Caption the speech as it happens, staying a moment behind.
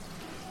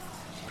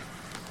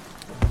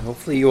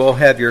Hopefully you all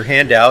have your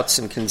handouts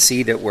and can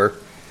see that we're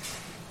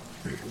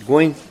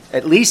going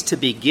at least to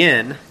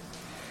begin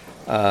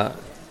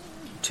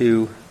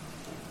to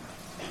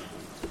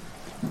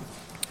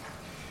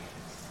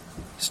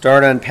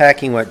start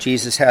unpacking what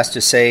Jesus has to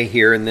say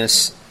here in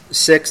this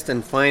sixth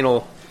and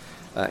final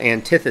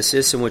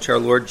antithesis, in which our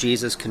Lord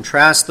Jesus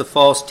contrasts the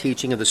false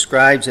teaching of the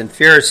scribes and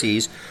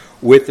Pharisees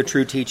with the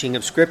true teaching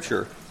of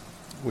Scripture.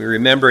 We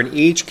remember in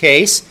each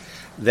case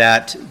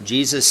that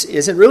Jesus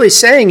isn't really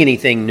saying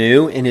anything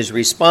new in his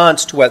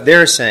response to what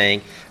they're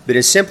saying, but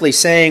is simply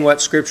saying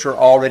what Scripture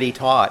already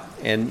taught,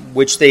 and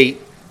which they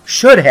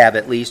should have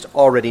at least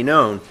already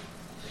known.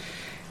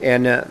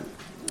 And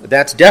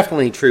that's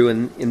definitely true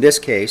in this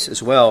case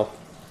as well.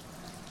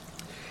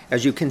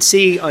 As you can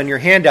see on your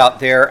handout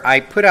there, I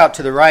put out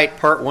to the right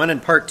Part 1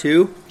 and Part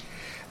 2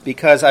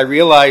 because I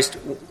realized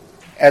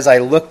as I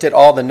looked at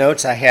all the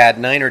notes I had,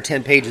 9 or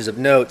 10 pages of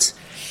notes,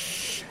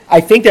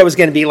 I think that was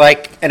going to be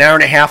like an hour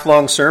and a half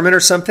long sermon or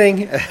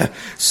something.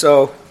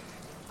 So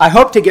I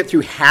hope to get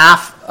through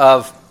half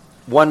of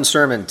one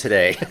sermon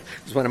today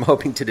is what I'm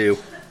hoping to do.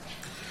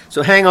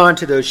 So hang on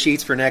to those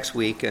sheets for next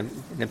week, and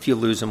if you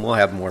lose them, we'll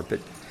have more.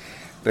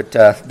 But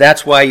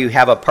that's why you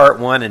have a Part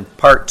 1 and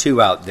Part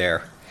 2 out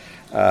there.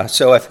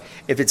 So if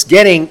it's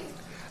getting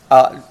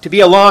to be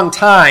a long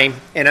time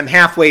and I'm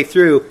halfway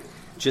through,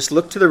 just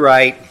look to the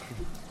right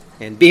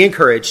and be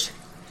encouraged.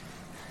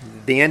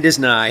 The end is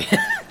nigh.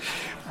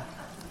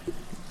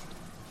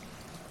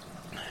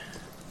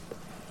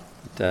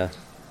 Of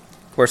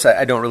course,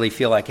 I don't really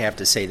feel like I have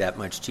to say that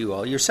much to you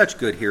all. You're such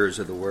good hearers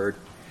of the Word.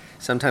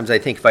 Sometimes I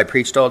think if I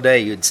preached all day,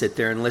 you'd sit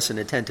there and listen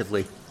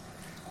attentively.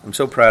 I'm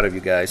so proud of you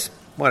guys.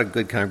 What a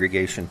good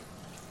congregation.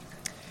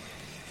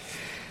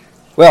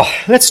 Well,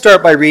 let's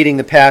start by reading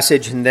the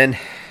passage, and then,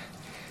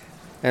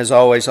 as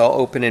always, I'll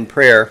open in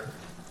prayer.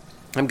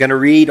 I'm going to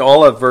read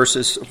all of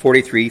verses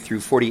 43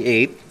 through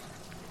 48,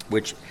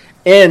 which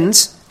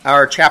ends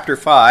our chapter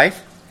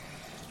 5.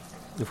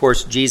 Of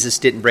course, Jesus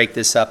didn't break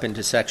this up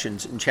into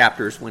sections and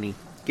chapters when he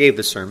gave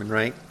the sermon,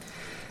 right?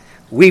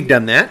 We've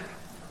done that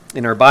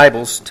in our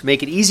Bibles to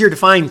make it easier to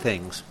find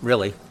things,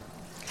 really.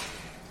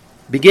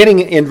 Beginning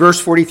in verse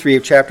 43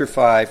 of chapter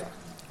 5,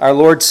 our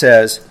Lord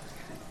says,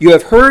 "You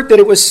have heard that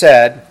it was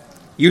said,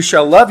 'You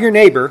shall love your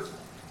neighbor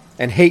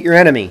and hate your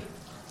enemy.'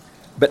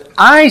 But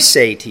I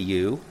say to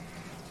you,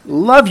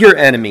 love your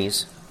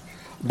enemies.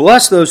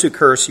 Bless those who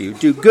curse you.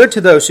 Do good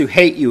to those who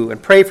hate you,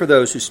 and pray for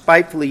those who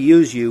spitefully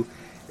use you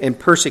and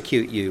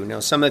persecute you." Now,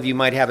 some of you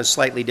might have a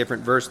slightly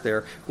different verse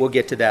there. We'll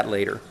get to that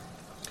later,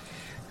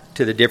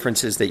 to the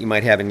differences that you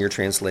might have in your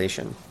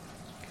translation.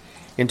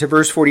 Into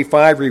verse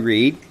 45 we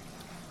read,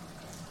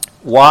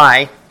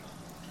 why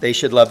they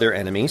should love their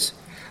enemies,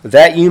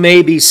 "that you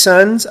may be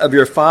sons of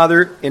your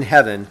Father in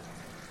heaven.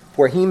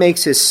 For he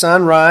makes his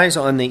sun rise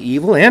on the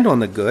evil and on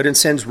the good, and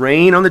sends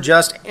rain on the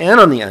just and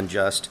on the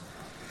unjust.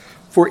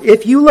 For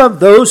if you love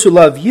those who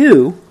love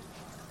you,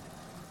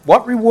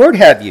 what reward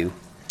have you?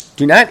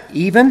 Do not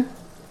even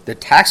the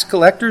tax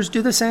collectors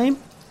do the same?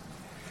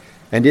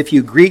 And if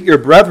you greet your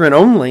brethren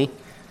only,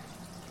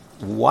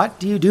 what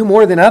do you do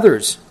more than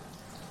others?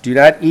 Do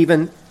not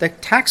even the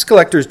tax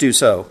collectors do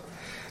so?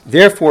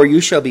 Therefore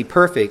you shall be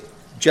perfect,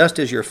 just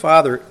as your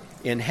Father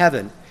in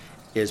heaven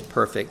is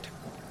perfect."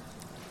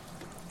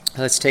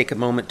 Let's take a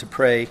moment to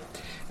pray,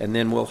 and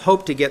then we'll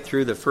hope to get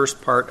through the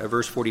first part of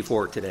verse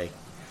 44 today.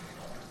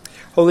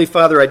 Holy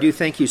Father, I do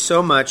thank you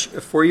so much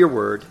for your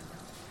word.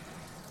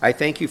 I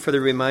thank you for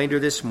the reminder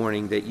this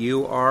morning that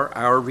you are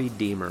our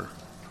Redeemer,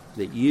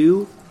 that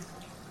you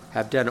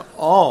have done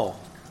all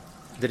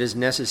that is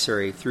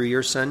necessary through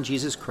your Son,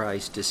 Jesus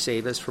Christ, to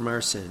save us from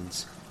our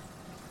sins.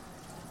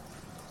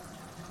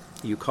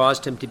 You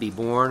caused him to be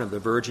born of the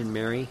Virgin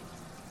Mary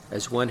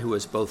as one who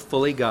was both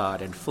fully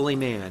God and fully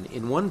man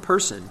in one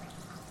person,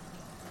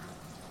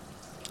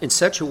 in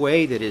such a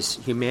way that his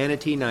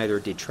humanity neither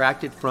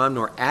detracted from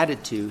nor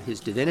added to his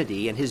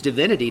divinity, and his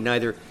divinity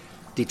neither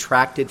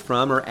detracted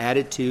from or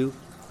added to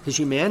his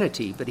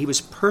humanity, but he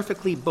was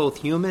perfectly both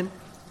human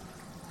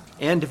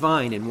and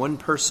divine in one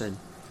person.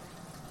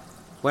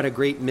 What a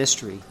great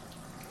mystery.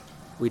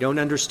 We don't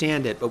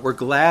understand it, but we're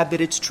glad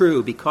that it's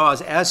true,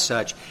 because as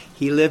such,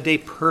 he lived a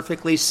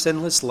perfectly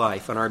sinless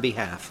life on our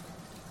behalf,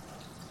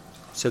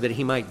 so that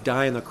he might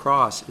die on the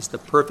cross as the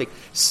perfect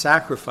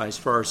sacrifice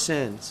for our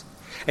sins.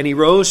 And he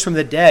rose from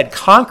the dead,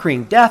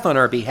 conquering death on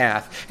our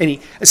behalf, and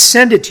he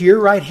ascended to your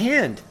right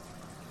hand,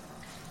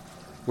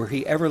 where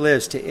he ever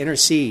lives to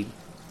intercede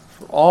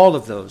for all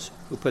of those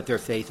who put their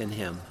faith in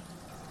him.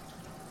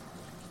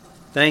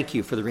 Thank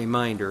you for the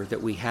reminder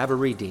that we have a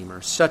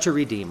Redeemer, such a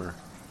Redeemer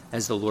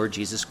as the Lord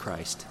Jesus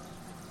Christ.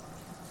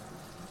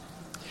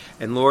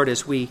 And Lord,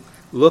 as we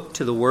look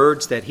to the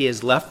words that he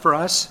has left for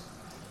us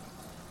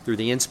through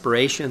the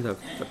inspiration of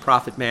the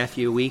prophet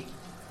Matthew, we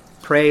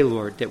pray,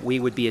 Lord, that we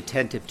would be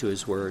attentive to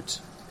his words.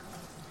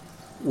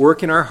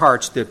 Work in our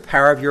hearts the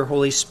power of your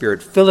Holy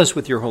Spirit. Fill us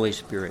with your Holy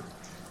Spirit,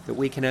 that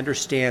we can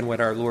understand what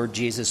our Lord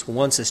Jesus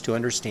wants us to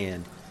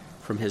understand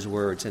from his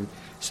words, and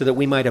so that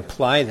we might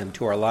apply them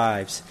to our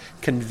lives.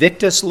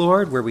 Convict us,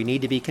 Lord, where we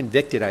need to be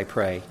convicted, I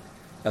pray,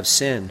 of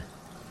sin.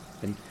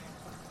 And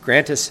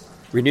grant us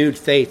renewed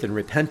faith and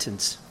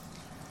repentance.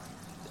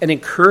 And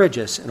encourage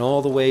us in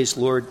all the ways,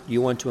 Lord,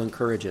 you want to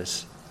encourage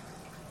us.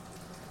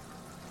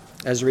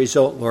 As a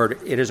result, Lord,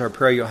 it is our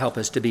prayer you'll help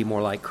us to be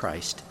more like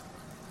Christ.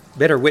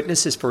 Better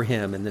witnesses for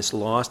him in this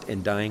lost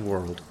and dying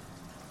world.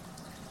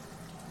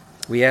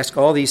 We ask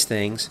all these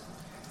things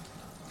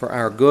for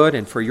our good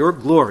and for your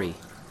glory.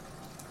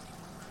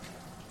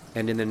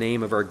 And in the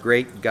name of our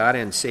great God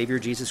and Savior,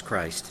 Jesus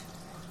Christ.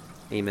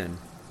 Amen.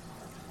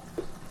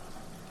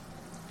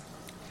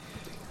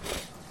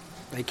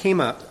 I came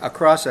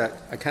across a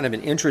kind of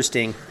an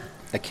interesting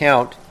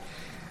account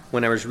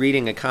when I was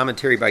reading a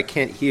commentary by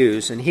Kent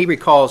Hughes, and he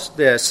recalls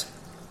this,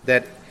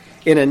 that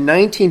in a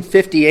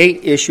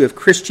 1958 issue of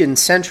Christian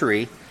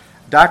Century,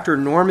 Dr.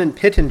 Norman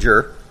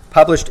Pittenger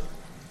published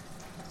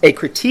a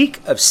critique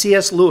of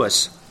C.S.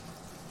 Lewis.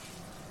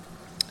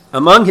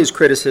 Among his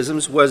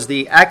criticisms was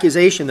the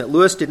accusation that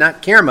Lewis did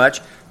not care much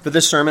for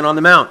the Sermon on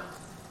the Mount.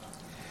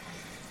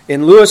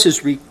 In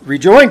Lewis's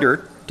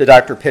rejoinder to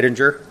Dr.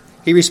 Pittenger,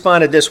 he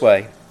responded this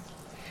way: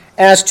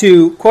 as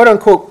to,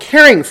 quote-unquote,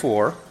 caring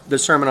for the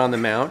Sermon on the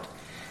Mount,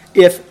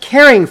 if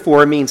caring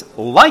for means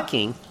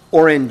liking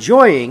or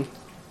enjoying,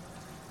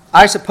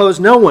 I suppose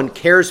no one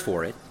cares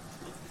for it.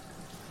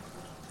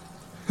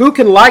 Who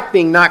can like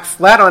being knocked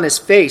flat on his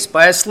face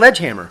by a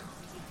sledgehammer?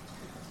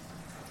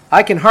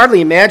 I can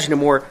hardly imagine a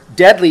more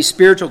deadly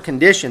spiritual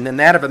condition than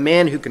that of a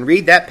man who can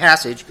read that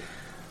passage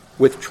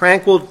with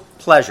tranquil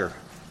pleasure.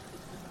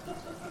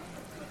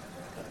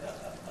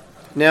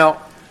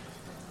 Now,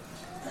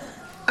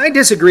 I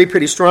disagree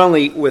pretty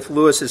strongly with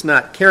Lewis's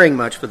not caring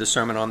much for the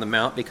Sermon on the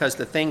Mount, because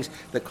the things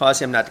that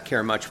cause him not to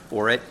care much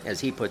for it,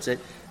 as he puts it,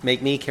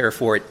 make me care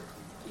for it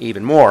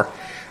even more.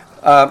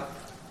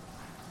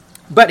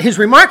 But his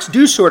remarks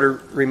do sort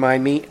of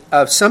remind me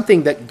of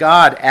something that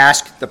God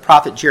asked the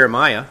prophet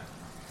Jeremiah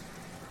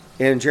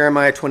in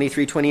Jeremiah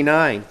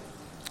 23:29,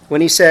 when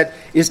he said,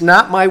 "Is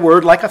not my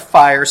word like a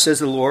fire, says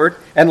the Lord,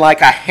 and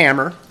like a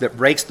hammer that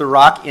breaks the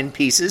rock in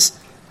pieces?"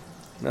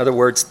 In other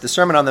words, the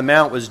Sermon on the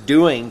Mount was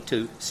doing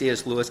to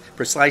C.S. Lewis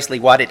precisely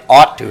what it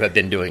ought to have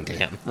been doing to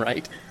him,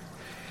 right?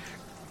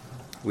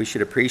 We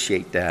should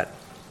appreciate that.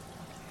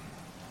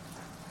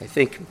 I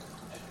think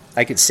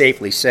I could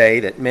safely say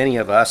that many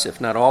of us, if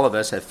not all of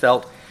us, have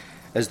felt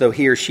as though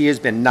he or she has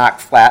been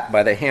knocked flat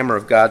by the hammer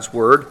of God's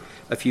Word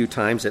a few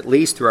times, at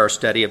least through our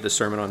study of the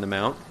Sermon on the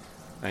Mount.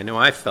 I know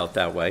I've felt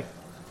that way.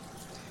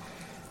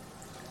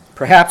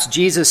 Perhaps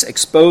Jesus'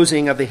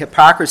 exposing of the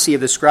hypocrisy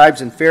of the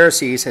scribes and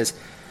Pharisees has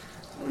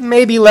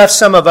maybe left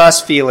some of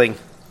us feeling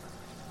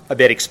a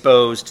bit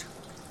exposed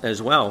as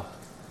well.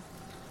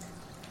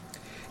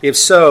 If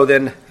so,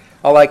 then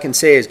all I can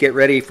say is get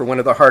ready for one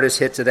of the hardest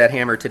hits of that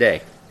hammer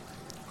today.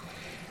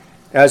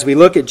 As we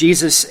look at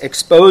Jesus'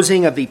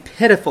 exposing of the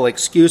pitiful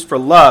excuse for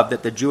love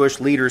that the Jewish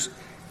leaders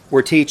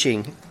were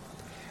teaching,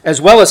 as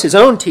well as his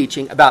own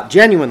teaching about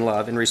genuine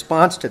love in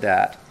response to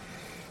that.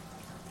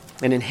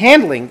 And in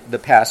handling the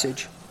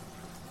passage,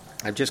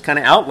 I've just kind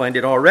of outlined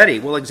it already.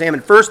 We'll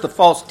examine first the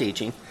false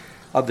teaching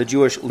of the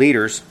Jewish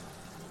leaders,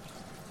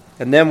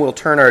 and then we'll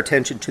turn our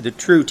attention to the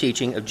true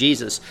teaching of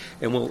Jesus,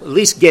 and we'll at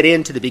least get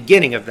into the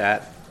beginning of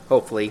that,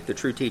 hopefully, the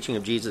true teaching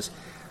of Jesus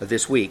of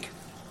this week.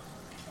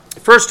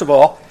 First of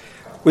all,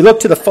 we look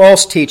to the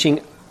false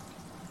teaching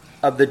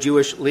of the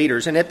Jewish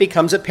leaders, and it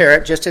becomes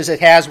apparent, just as it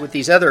has with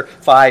these other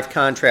 5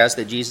 contrasts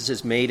that Jesus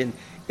has made in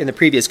the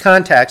previous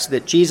context,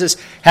 that Jesus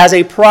has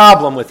a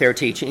problem with their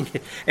teaching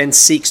and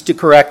seeks to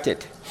correct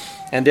it,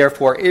 and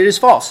therefore it is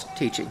false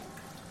teaching.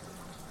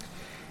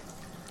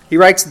 He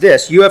writes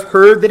this: "You have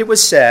heard that it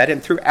was said,"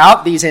 and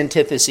throughout these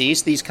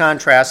antitheses, these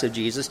contrasts of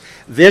Jesus,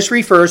 this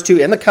refers to,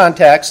 in the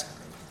context,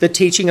 the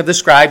teaching of the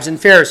scribes and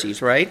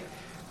Pharisees, right?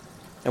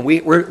 And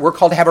we're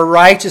called to have a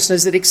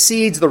righteousness that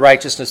exceeds the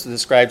righteousness of the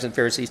scribes and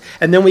Pharisees.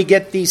 And then we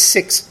get these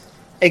 6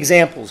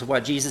 examples of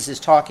what Jesus is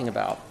talking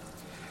about.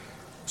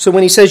 So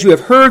when he says, "You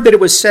have heard that it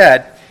was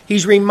said,"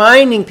 he's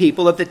reminding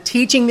people of the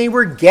teaching they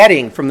were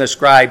getting from the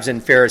scribes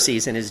and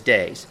Pharisees in his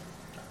days.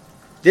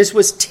 This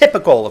was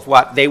typical of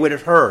what they would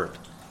have heard,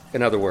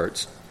 in other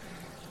words.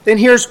 Then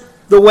here's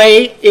the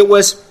way it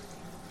was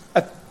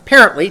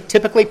apparently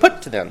typically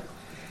put to them: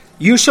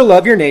 "You shall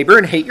love your neighbor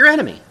and hate your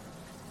enemy."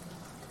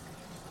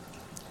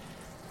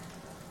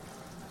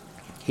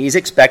 He's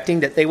expecting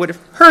that they would have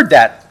heard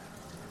that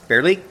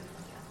fairly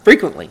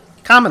frequently,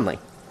 commonly.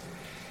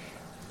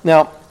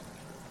 Now,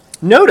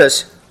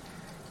 notice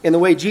in the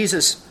way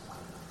Jesus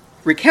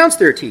recounts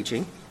their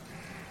teaching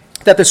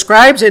that the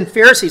scribes and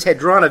Pharisees had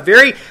drawn a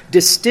very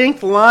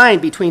distinct line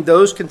between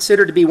those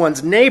considered to be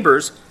one's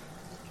neighbors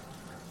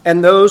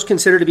and those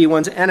considered to be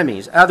one's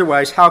enemies.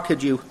 Otherwise, how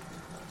could you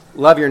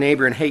love your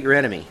neighbor and hate your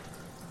enemy?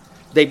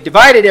 They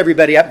divided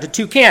everybody up into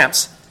 2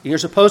 camps. You're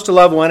supposed to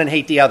love one and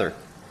hate the other.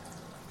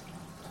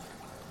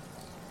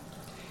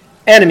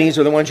 Enemies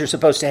are the ones you're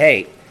supposed to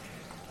hate.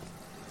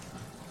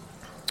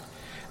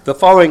 The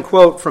following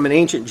quote from an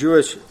ancient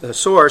Jewish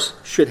source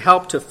should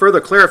help to further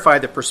clarify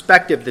the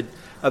perspective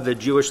of the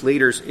Jewish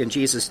leaders in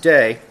Jesus'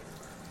 day.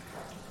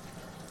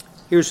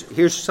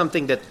 Here's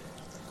something that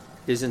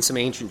is in some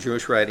ancient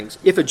Jewish writings.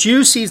 If a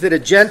Jew sees that a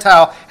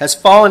Gentile has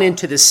fallen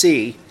into the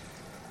sea,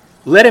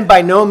 let him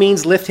by no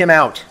means lift him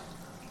out.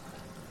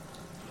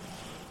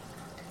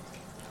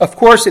 Of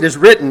course, it is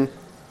written,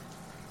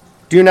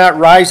 do not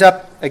rise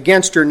up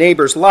against your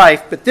neighbor's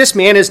life, but this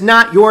man is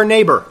not your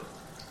neighbor.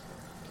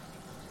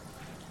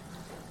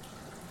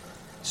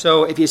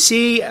 So if you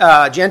see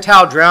a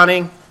Gentile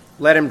drowning,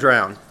 let him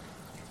drown.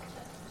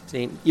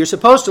 See, you're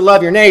supposed to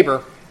love your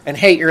neighbor and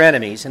hate your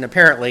enemies, and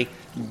apparently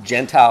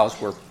Gentiles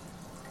were,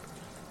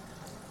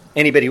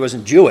 anybody who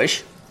wasn't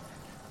Jewish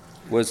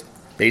was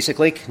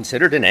basically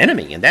considered an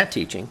enemy in that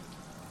teaching.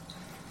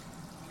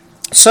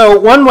 So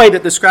one way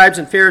that the scribes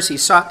and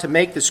Pharisees sought to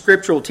make the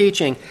scriptural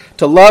teaching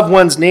to love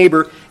one's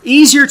neighbor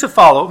easier to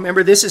follow,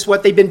 remember this is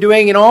what they've been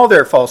doing in all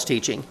their false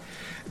teaching.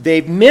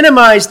 They've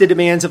minimized the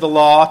demands of the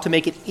law to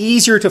make it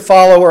easier to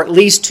follow, or at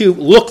least to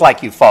look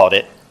like you followed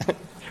it,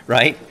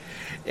 right?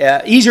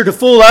 Easier to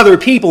fool other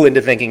people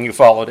into thinking you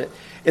followed it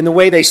in the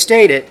way they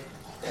state it.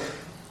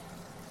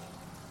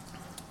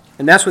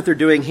 And that's what they're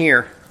doing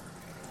here.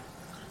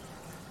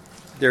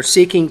 They're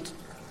seeking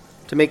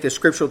to make the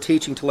scriptural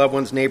teaching to love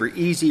one's neighbor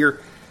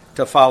easier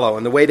to follow.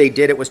 And the way they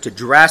did it was to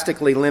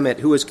drastically limit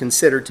who was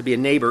considered to be a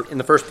neighbor in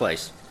the first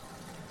place.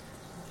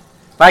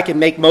 If I can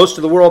make most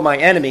of the world my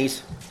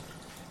enemies,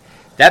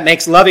 that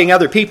makes loving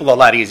other people a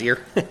lot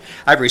easier.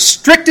 I've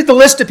restricted the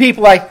list of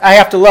people I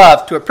have to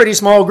love to a pretty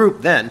small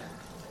group then.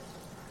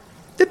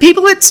 The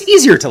people it's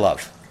easier to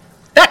love,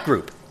 that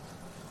group.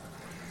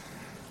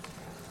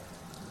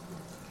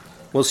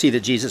 We'll see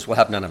that Jesus will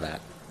have none of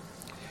that.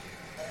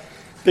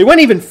 They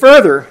went even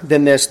further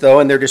than this, though,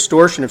 in their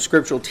distortion of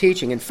scriptural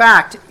teaching. In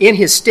fact, in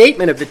his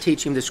statement of the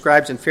teaching of the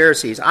scribes and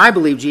Pharisees, I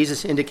believe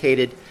Jesus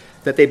indicated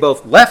that they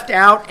both left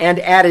out and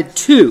added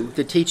to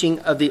the teaching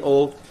of the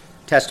Old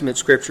Testament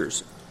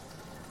scriptures.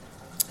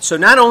 So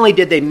not only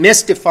did they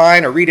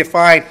misdefine or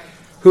redefine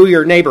who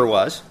your neighbor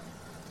was,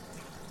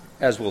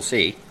 as we'll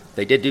see,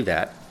 they did do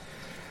that,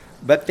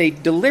 but they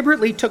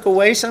deliberately took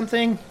away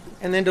something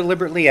and then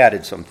deliberately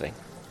added something.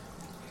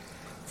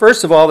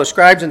 First of all, the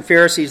scribes and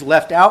Pharisees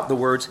left out the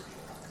words,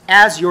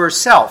 as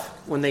yourself,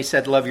 when they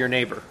said, love your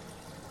neighbor.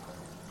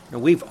 Now,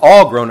 we've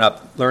all grown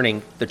up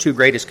learning the two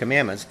greatest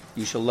commandments.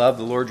 You shall love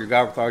the Lord your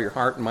God with all your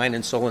heart and mind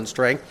and soul and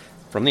strength,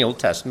 from the Old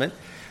Testament.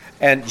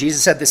 And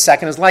Jesus said the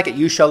second is like it.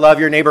 You shall love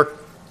your neighbor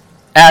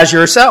as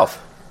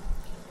yourself.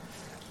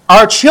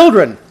 Our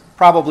children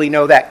probably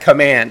know that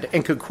command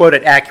and could quote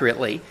it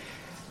accurately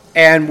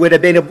and would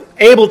have been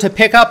able to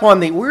pick up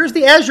on where's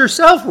the as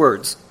yourself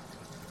words?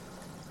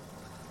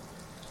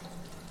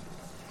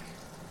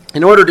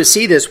 In order to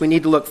see this, we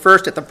need to look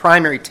first at the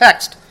primary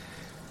text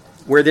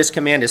where this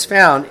command is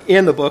found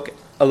in the book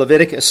of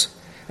Leviticus.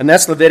 And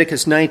that's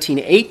Leviticus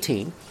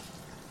 19:18.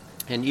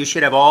 And you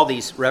should have all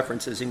these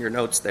references in your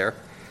notes there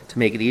to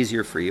make it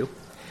easier for you.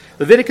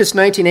 Leviticus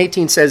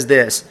 19:18 says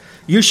this,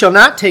 you shall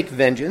not take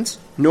vengeance,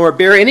 nor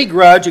bear any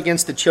grudge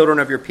against the children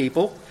of your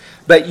people,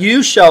 but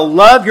you shall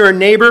love your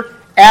neighbor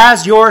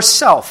as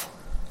yourself.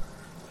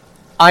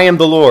 I am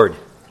the Lord.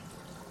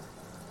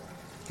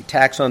 He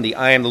tacks on the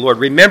I am the Lord.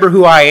 Remember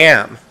who I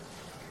am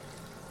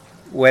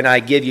when I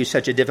give you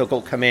such a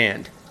difficult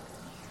command.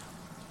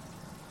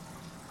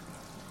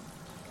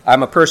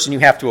 I'm a person you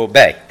have to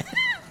obey.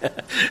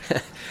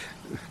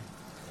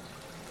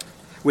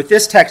 With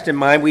this text in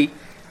mind, we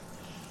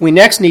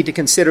next need to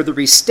consider the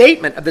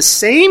restatement of the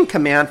same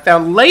command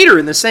found later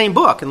in the same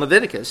book in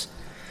Leviticus,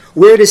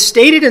 where it is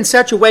stated in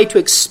such a way to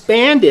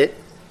expand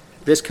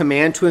this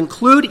command, to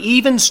include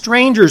even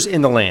strangers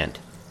in the land.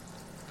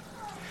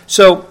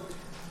 So,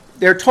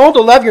 they're told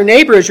to love your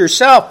neighbor as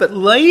yourself, but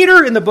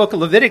later in the book of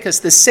Leviticus,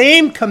 the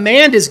same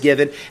command is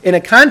given in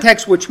a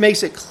context which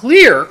makes it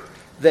clear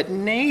that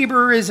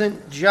neighbor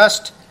isn't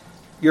just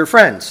your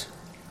friends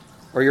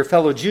or your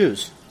fellow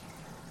Jews.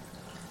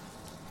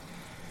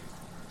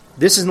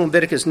 This is in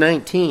Leviticus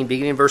 19,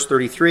 beginning in verse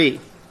 33.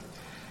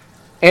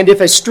 And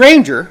if a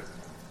stranger,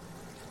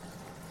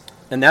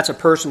 and that's a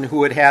person who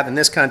would have, in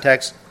this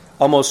context,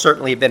 almost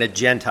certainly been a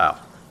Gentile.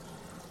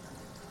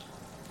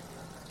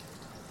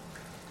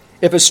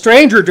 If a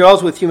stranger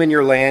dwells with you in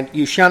your land,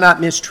 you shall not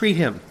mistreat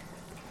him.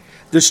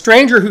 The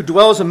stranger who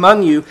dwells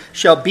among you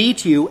shall be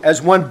to you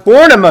as one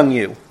born among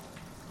you.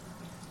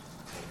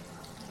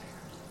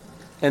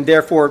 And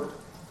therefore,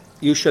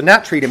 you shall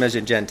not treat him as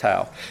a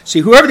Gentile. See,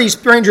 whoever these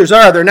strangers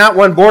are, they're not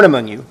one born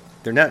among you.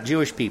 They're not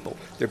Jewish people.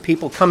 They're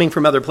people coming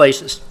from other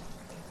places.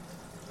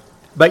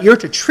 But you're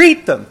to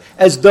treat them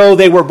as though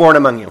they were born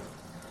among you.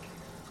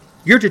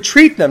 You're to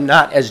treat them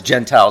not as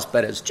Gentiles,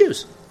 but as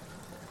Jews.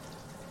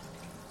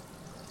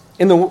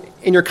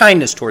 In your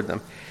kindness toward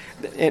them.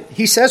 And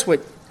he says,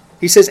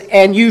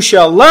 and you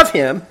shall love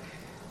him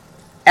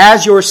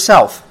as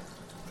yourself.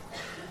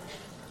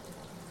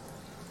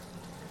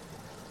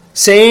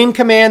 Same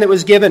command that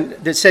was given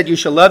that said you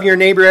shall love your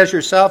neighbor as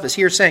yourself is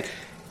here saying,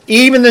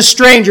 even the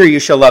stranger you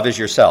shall love as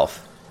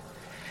yourself.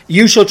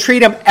 You shall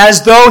treat him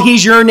as though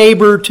he's your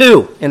neighbor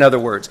too, in other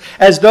words,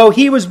 as though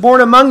he was born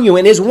among you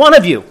and is one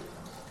of you,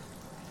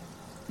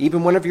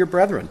 even one of your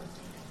brethren.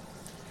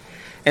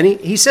 And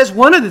he says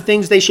one of the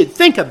things they should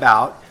think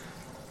about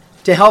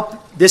to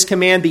help this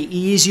command be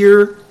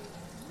easier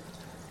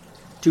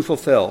to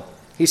fulfill.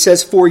 He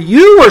says, for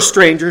you were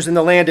strangers in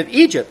the land of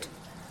Egypt.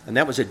 And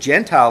that was a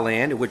Gentile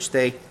land in which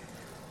they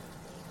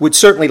would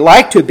certainly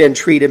like to have been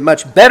treated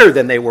much better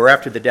than they were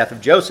after the death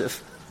of Joseph,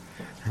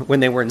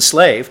 when they were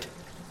enslaved.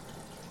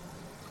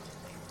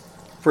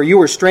 For you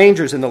were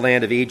strangers in the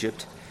land of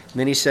Egypt. And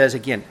then he says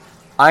again,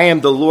 I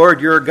am the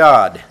Lord your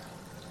God.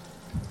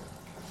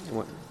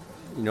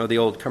 You know the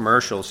old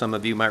commercial. Some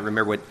of you might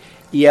remember what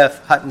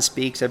E.F. Hutton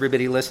speaks.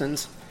 Everybody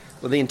listens.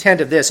 Well, the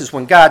intent of this is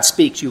when God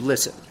speaks, you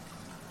listen.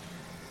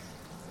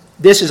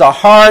 This is a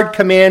hard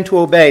command to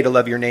obey, to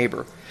love your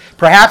neighbor.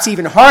 Perhaps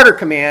even harder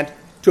command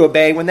to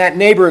obey when that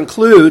neighbor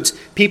includes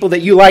people that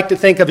you like to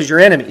think of as your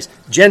enemies,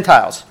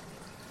 Gentiles.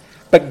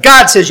 But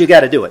God says you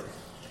got to do it.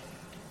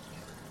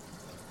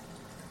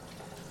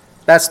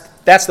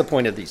 That's the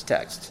point of these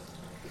texts.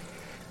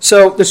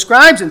 So the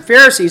scribes and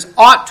Pharisees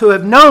ought to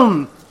have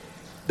known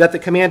that the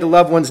command to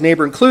love one's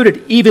neighbor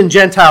included even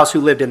Gentiles who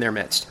lived in their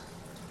midst.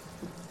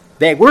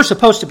 They were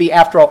supposed to be,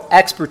 after all,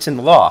 experts in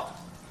the law.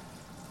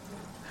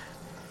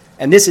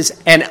 And this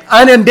is an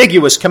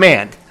unambiguous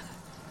command.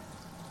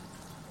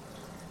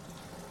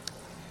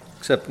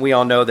 Except we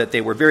all know that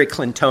they were very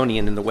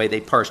Clintonian in the way they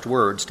parsed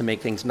words to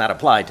make things not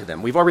apply to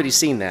them. We've already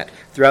seen that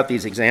throughout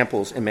these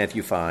examples in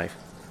Matthew 5.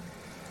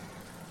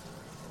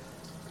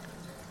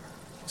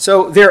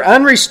 So their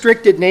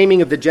unrestricted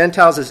naming of the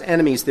Gentiles as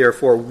enemies,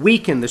 therefore,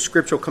 weakened the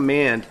scriptural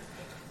command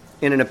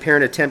in an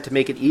apparent attempt to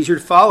make it easier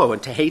to follow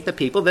and to hate the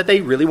people that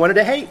they really wanted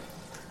to hate.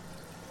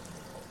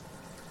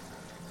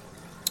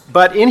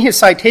 But in his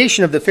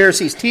citation of the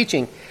Pharisees'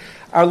 teaching,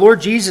 our Lord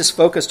Jesus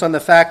focused on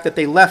the fact that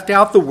they left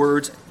out the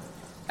words,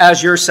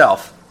 as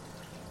yourself,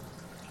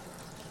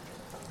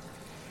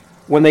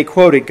 when they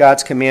quoted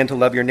God's command to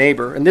love your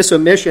neighbor. And this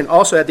omission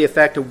also had the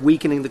effect of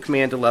weakening the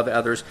command to love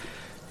others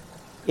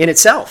in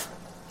itself.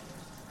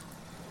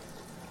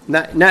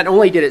 Not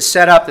only did it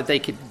set up that they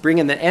could bring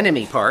in the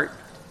enemy part,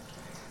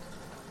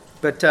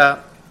 but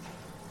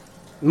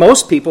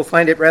most people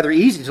find it rather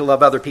easy to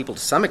love other people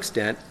to some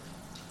extent,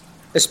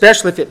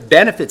 especially if it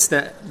benefits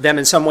them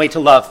in some way to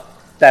love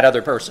that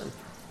other person.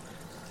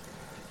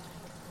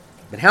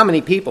 But how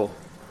many people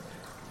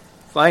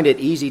find it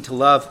easy to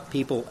love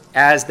people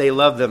as they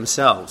love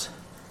themselves?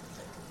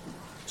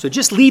 So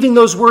just leaving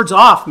those words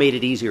off made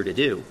it easier to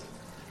do.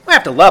 I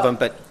have to love them,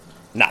 but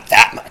not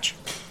that much.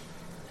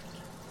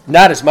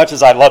 Not as much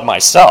as I love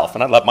myself,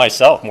 and I love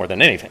myself more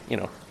than anything,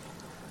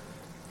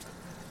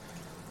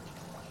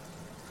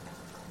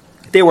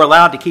 They were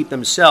allowed to keep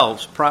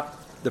themselves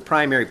the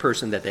primary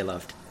person that they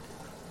loved.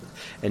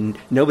 And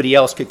nobody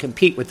else could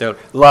compete with their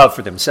love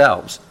for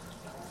themselves.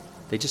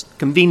 They just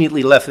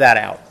conveniently left that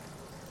out.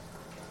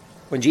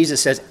 When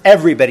Jesus says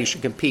everybody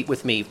should compete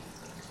with me,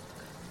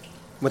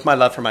 with my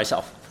love for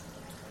myself.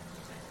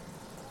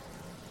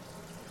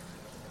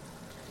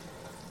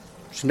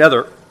 There's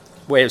another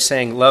way of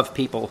saying love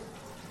people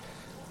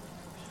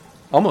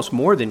almost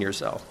more than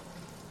yourself,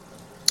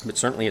 but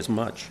certainly as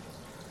much.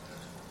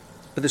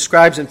 But the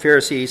scribes and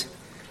Pharisees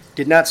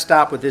did not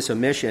stop with this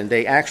omission.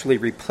 They actually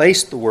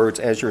replaced the words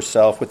as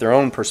yourself with their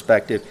own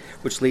perspective,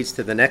 which leads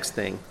to the next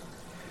thing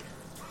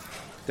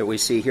that we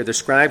see here. The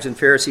scribes and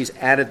Pharisees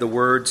added the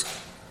words,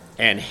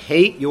 and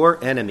hate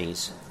your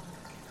enemies,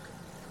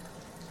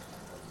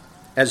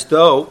 as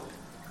though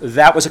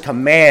that was a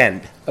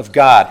command of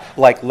God,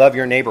 like love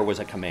your neighbor was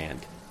a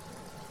command.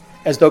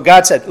 As though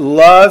God said,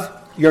 love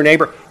your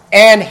neighbor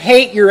and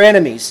hate your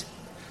enemies.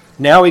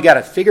 Now we got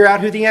to figure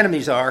out who the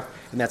enemies are,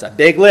 and that's a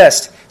big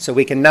list, so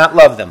we cannot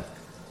love them.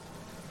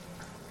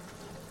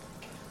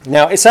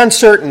 Now, it's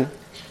uncertain,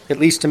 at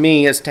least to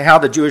me, as to how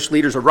the Jewish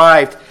leaders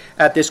arrived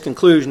at this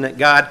conclusion that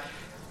God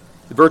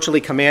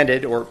virtually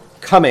commanded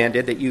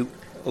that you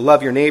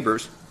love your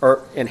neighbors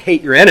and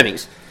hate your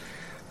enemies.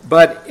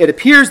 But it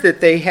appears that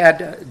they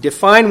had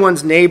defined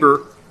one's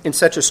neighbor in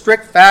such a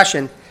strict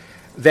fashion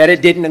that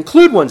it didn't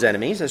include one's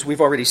enemies, as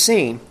we've already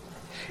seen.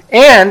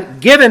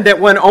 And given that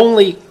one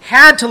only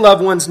had to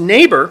love one's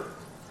neighbor,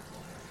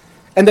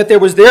 and that there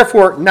was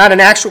therefore not an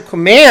actual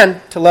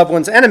command to love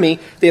one's enemy,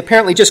 they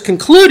apparently just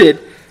concluded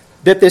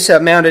that this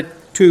amounted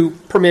to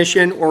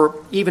permission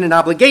or even an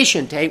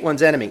obligation to hate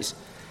one's enemies.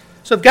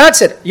 So if God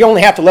said, you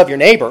only have to love your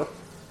neighbor,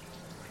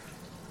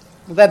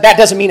 well, that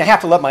doesn't mean I have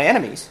to love my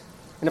enemies.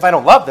 And if I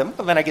don't love them,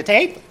 well, then I get to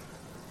hate them.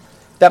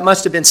 That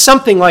must have been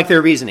something like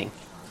their reasoning.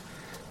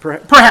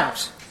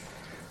 Perhaps.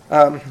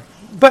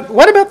 But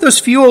what about those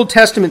few Old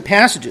Testament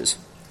passages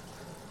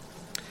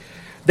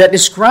that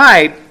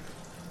describe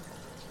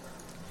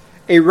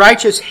a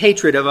righteous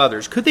hatred of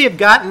others? Could they have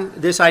gotten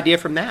this idea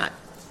from that?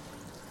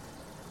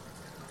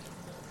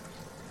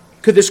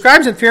 Could the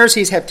scribes and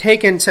Pharisees have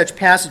taken such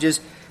passages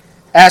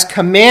as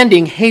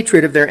commanding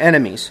hatred of their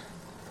enemies?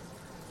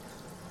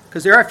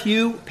 Because there are a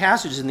few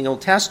passages in the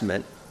Old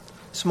Testament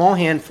small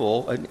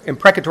handful,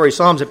 imprecatory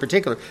psalms in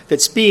particular,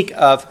 that speak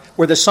of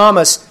where the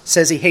psalmist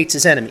says he hates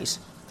his enemies.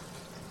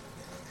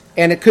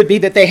 And it could be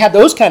that they had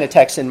those kind of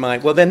texts in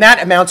mind. Well, then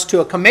that amounts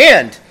to a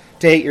command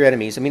to hate your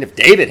enemies. I mean, if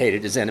David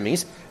hated his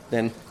enemies,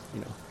 then,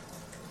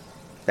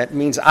 that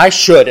means I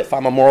should if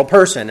I'm a moral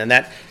person. And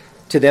that,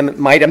 to them, it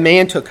might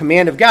amount to a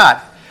command of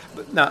God.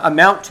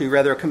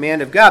 A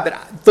command of God.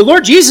 But the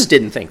Lord Jesus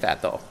didn't think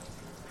that, though.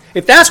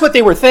 If that's what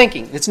they were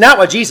thinking, it's not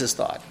what Jesus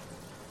thought.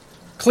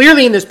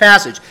 Clearly in this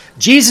passage,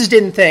 Jesus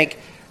didn't think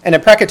an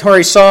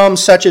imprecatory psalm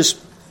such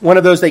as one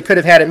of those they could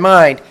have had in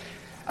mind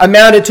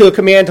amounted to a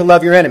command to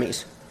love your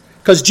enemies.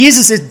 Because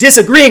Jesus is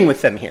disagreeing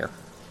with them here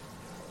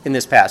in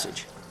this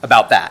passage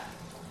about that.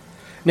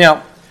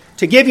 Now,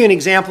 to give you an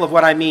example of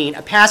what I mean,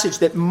 a passage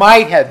that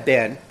might have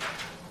been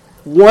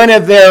one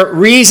of their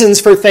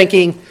reasons for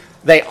thinking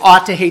they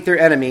ought to hate their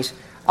enemies,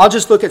 I'll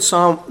just look at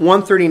Psalm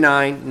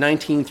 139,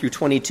 19 through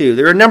 22.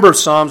 There are a number of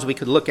psalms we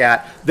could look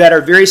at that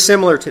are very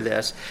similar to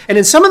this. And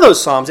in some of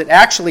those psalms,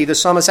 the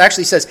psalmist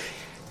actually says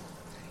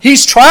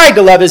he's tried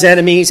to love his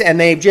enemies and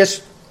they've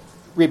just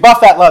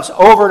rebuffed that love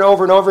over and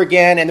over and over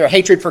again and their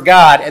hatred for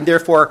God, and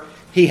therefore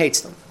he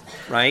hates them,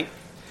 right?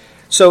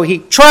 So he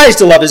tries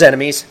to love his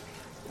enemies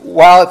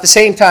while at the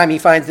same time he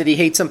finds that he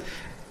hates them,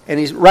 and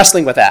he's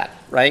wrestling with that,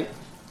 right?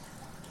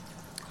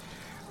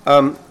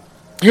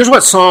 Here's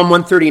what Psalm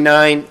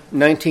 139,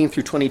 19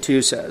 through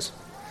 22 says.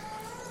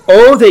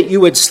 Oh, that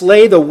you would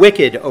slay the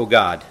wicked, O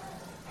God.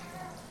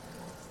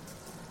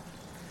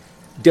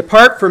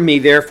 Depart from me,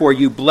 therefore,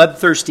 you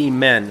bloodthirsty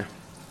men.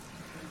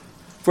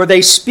 For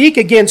they speak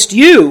against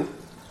you,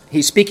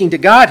 he's speaking to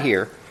God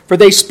here, for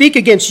they speak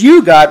against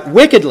you, God,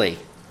 wickedly.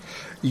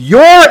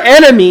 Your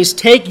enemies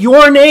take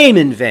your name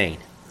in vain.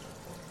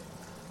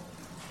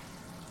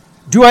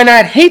 Do I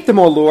not hate them,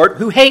 O Lord,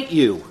 who hate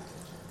you?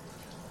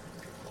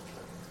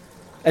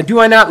 And do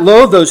I not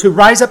loathe those who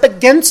rise up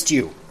against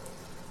you?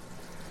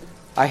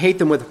 I hate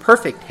them with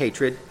perfect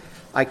hatred.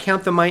 I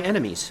count them my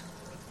enemies.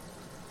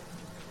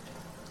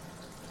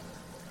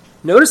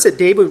 Notice that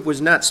David was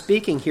not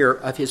speaking here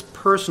of his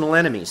personal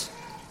enemies.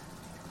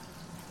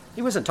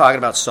 He wasn't talking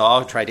about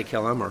Saul who tried to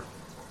kill him,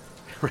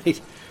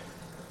 right?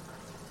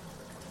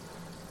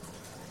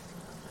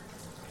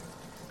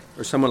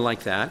 Or someone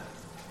like that.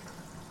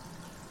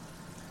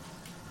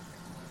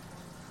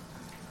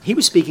 He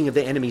was speaking of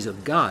the enemies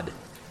of God.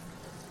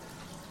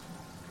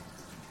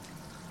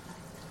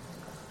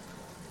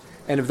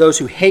 And of those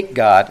who hate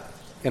God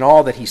and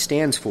all that he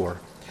stands for.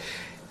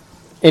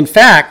 In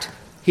fact,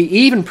 he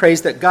even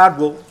prays that God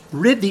will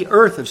rid the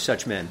earth of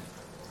such men,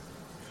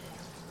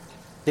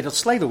 that he'll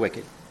slay the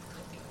wicked.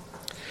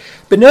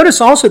 But notice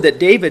also that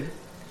David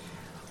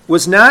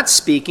was not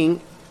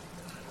speaking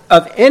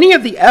of any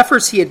of the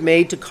efforts he had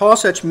made to call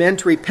such men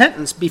to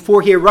repentance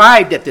before he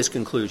arrived at this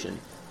conclusion.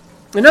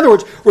 In other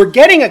words, we're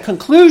getting a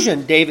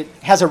conclusion David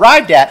has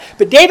arrived at,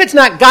 but David's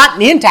not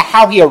gotten into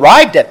how he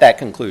arrived at that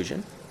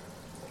conclusion.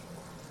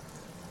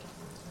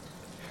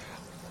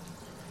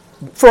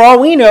 For all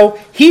we know,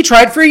 he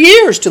tried for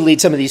years to lead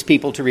some of these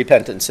people to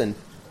repentance and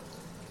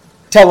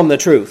tell them the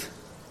truth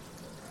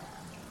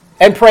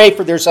and pray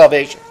for their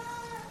salvation.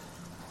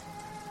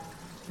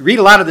 You read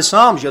a lot of the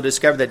Psalms, you'll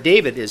discover that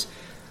David is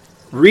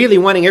really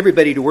wanting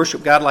everybody to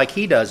worship God like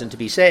he does and to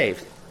be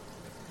saved.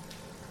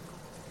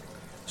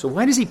 So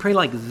why does he pray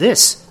like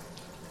this?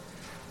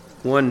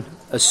 One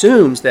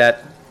assumes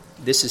that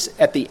this is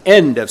at the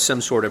end of some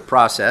sort of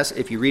process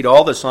if you read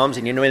all the Psalms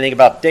and you know anything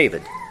about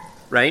David,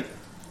 right?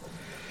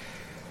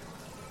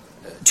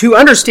 To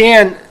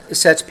understand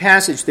such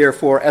passage,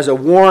 therefore, as a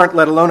warrant,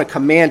 let alone a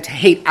command to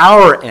hate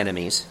our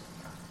enemies,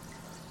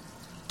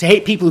 to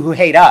hate people who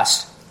hate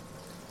us,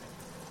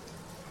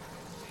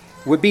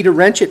 would be to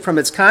wrench it from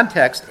its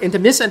context and to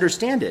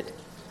misunderstand it.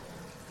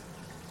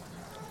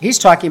 He's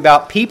talking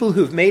about people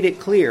who've made it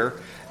clear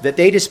that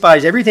they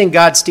despise everything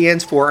God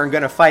stands for and are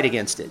going to fight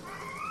against it.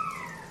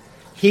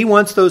 He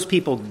wants those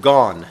people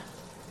gone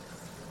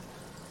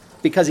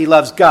because he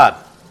loves God.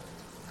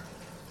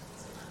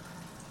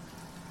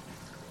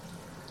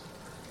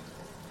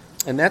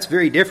 And that's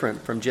very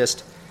different from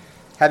just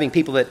having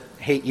people that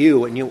hate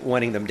you and you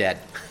wanting them dead.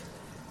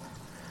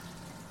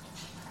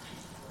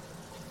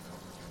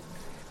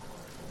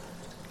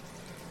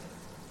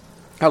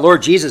 Our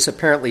Lord Jesus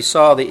apparently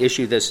saw the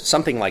issue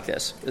something like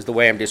this, is the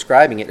way I'm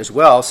describing it as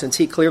well, since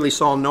he clearly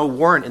saw no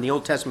warrant in the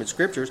Old Testament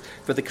scriptures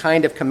for the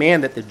kind of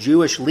command that the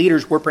Jewish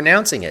leaders were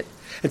pronouncing it.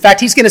 In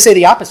fact, he's going to say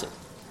the opposite.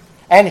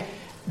 And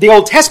the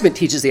Old Testament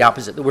teaches the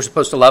opposite, that we're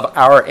supposed to love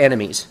our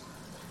enemies.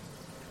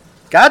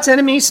 God's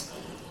enemies,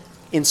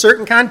 in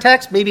certain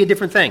contexts, may be a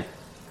different thing.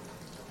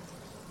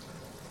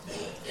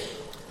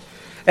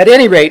 At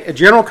any rate, a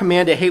general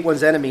command to hate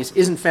one's enemies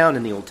isn't found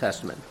in the Old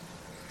Testament.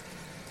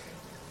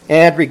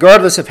 And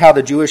regardless of how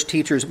the Jewish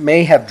teachers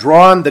may have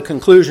drawn the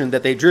conclusion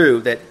that they drew,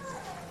 that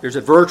there's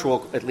a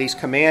virtual, at least,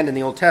 command in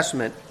the Old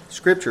Testament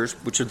scriptures,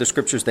 which are the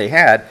scriptures they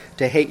had,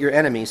 to hate your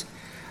enemies,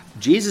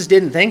 Jesus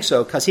didn't think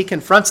so because he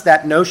confronts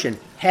that notion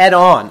head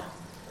on.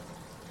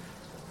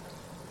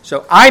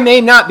 So I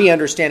may not be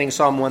understanding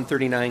Psalm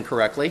 139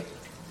 correctly,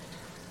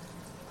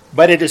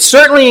 But it is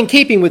certainly in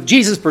keeping with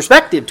Jesus'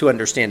 perspective to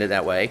understand it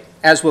that way,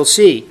 as we'll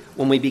see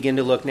when we begin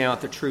to look now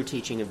at the true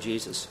teaching of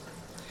Jesus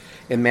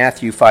in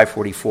Matthew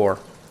 5:44.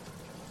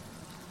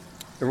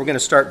 And we're going to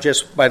start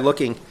just by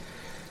looking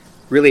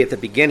really at the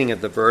beginning of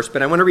the verse,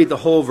 but I want to read the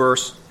whole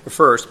verse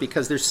first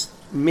because there's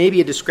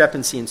maybe a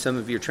discrepancy in some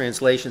of your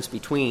translations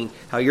between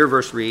how your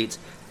verse reads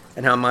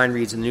and how mine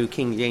reads in the New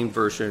King James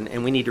Version,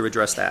 and we need to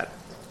address that.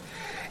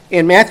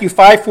 In Matthew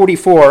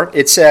 5:44,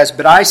 it says,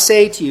 "But I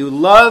say to you,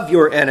 love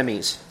your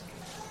enemies."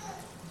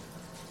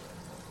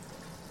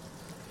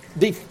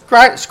 The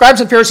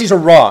scribes and Pharisees are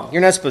wrong.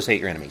 You're not supposed to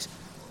hate your enemies.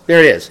 There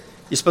it is.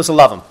 You're supposed to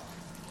love them.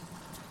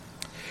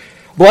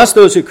 Bless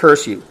those who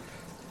curse you.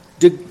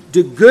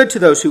 Do good to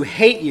those who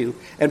hate you,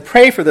 and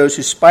pray for those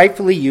who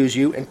spitefully use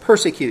you and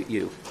persecute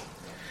you.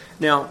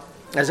 Now,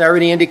 as I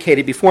already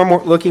indicated,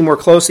 before looking more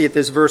closely at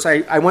this verse,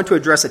 I want to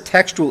address a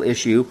textual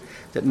issue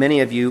that many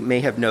of you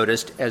may have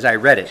noticed as I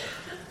read it.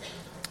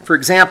 For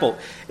example,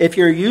 if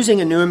you're using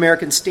a New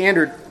American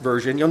Standard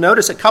Version, you'll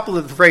notice a couple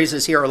of the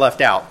phrases here are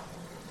left out.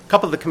 A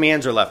couple of the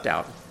commands are left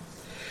out.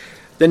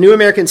 The New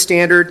American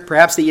Standard,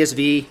 perhaps the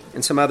ESV,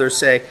 and some others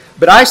say,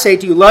 "But I say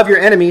to you, love your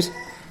enemies,"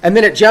 and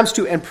then it jumps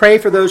to, "and pray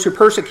for those who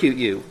persecute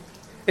you."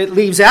 It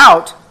leaves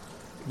out,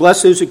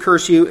 "Bless those who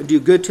curse you, and do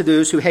good to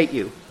those who hate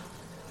you."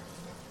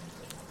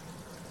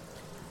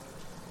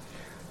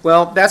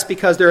 Well, that's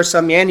because there are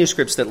some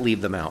manuscripts that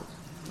leave them out,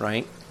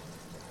 right?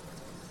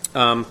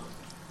 And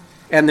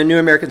the New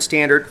American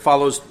Standard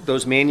follows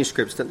those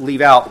manuscripts that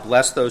leave out,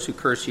 "Bless those who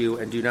curse you,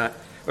 and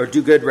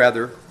do good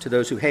rather to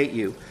those who hate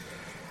you."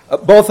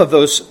 Both of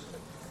those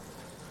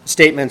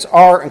statements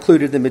are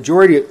included in the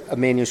majority of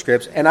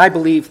manuscripts, and I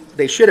believe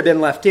they should have been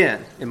left in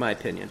my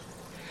opinion.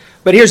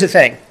 But here's the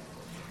thing.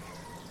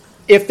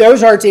 If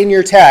those aren't in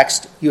your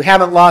text, you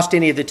haven't lost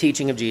any of the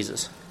teaching of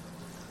Jesus.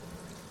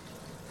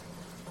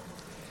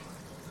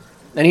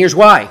 And here's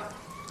why.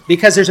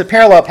 Because there's a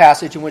parallel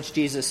passage in which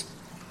Jesus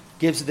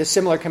gives this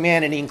similar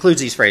command, and he includes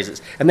these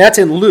phrases. And that's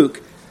in Luke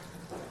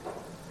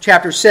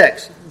chapter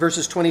 6,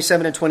 verses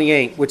 27 and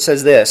 28, which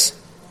says this.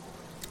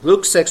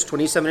 Luke 6,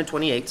 27 and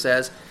 28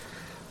 says,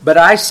 "But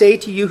I say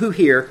to you who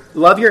hear,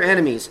 love your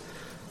enemies."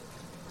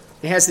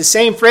 It has the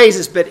same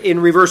phrases, but in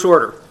reverse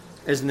order,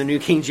 as in the New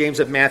King James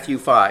of Matthew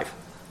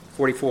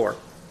 5:44.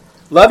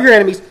 "Love your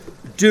enemies,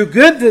 do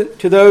good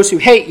to those who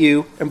hate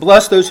you, and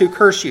bless those who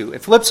curse you."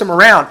 It flips them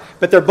around,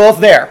 but they're both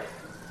there.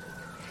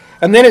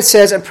 And then it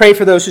says, "And pray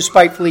for those who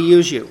spitefully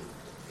use you."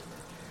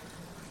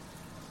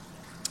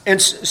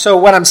 And so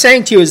what I'm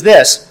saying to you is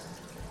this.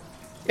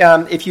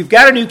 If you've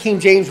got a New King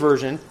James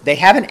Version, they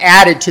haven't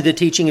added to the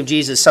teaching of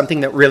Jesus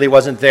something that really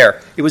wasn't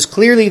there. It was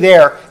clearly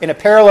there in a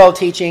parallel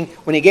teaching.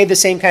 When he gave the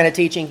same kind of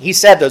teaching, he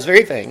said those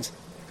very things.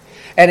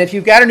 And if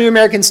you've got a New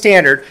American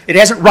Standard, it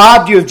hasn't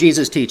robbed you of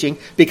Jesus' teaching,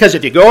 because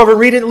if you go over and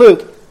read it in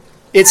Luke,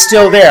 it's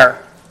still there.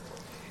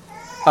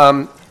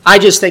 I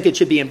just think it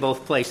should be in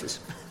both places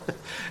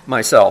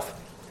myself.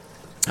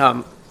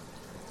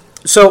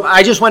 So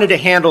I just wanted to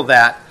handle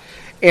that.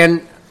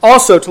 And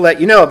also to let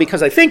you know,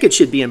 because I think it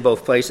should be in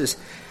both places,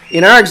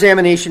 in our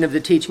examination of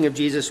the teaching of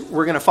Jesus,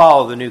 we're going to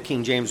follow the New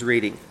King James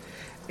reading.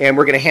 And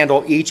we're going to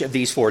handle each of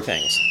these four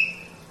things.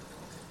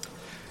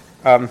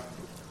 We're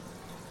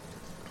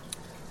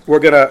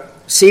going to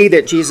see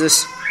that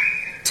Jesus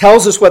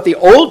tells us what the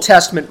Old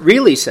Testament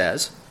really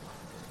says.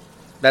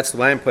 That's the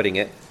way I'm putting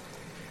it.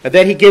 And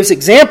then he gives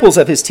examples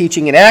of his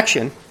teaching in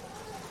action,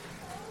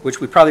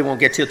 which we probably won't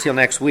get to till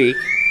next week.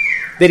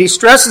 That he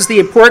stresses the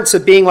importance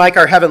of being like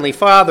our Heavenly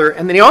Father,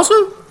 and then he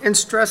also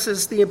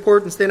stresses the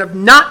importance then of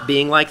not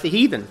being like the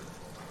heathen.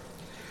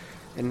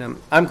 And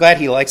I'm glad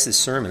he likes this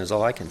sermon, is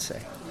all I can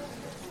say.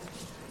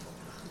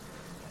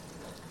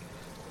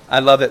 I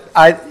love it.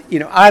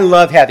 I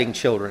love having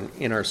children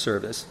in our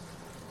service.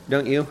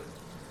 Don't you?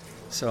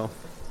 So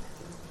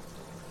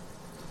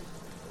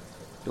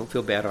don't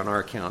feel bad on our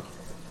account.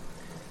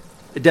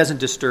 It doesn't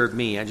disturb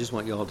me. I just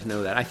want you all to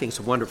know that. I think it's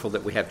wonderful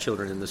that we have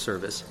children in the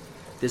service.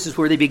 This is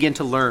where they begin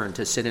to learn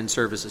to sit in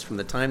services from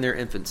the time they're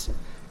infants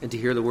and to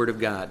hear the Word of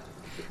God.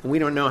 And we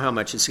don't know how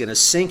much it's going to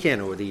sink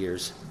in over the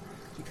years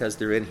because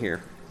they're in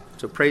here.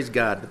 So praise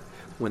God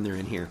when they're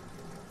in here.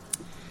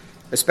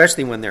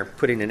 Especially when they're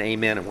putting an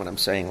amen on what I'm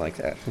saying like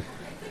that.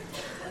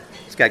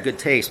 It's got good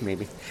taste,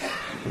 maybe.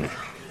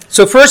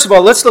 So first of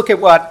all, let's look at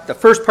what the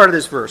first part of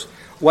this verse,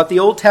 what the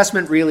Old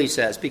Testament really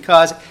says.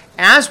 Because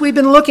as we've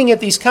been looking at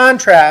these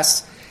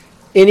contrasts,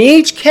 in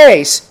each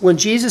case, when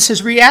Jesus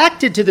has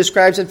reacted to the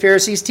scribes and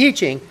Pharisees'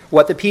 teaching,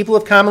 what the people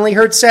have commonly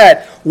heard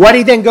said, what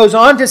he then goes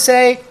on to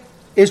say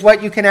is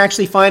what you can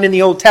actually find in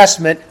the Old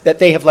Testament that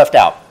they have left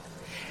out.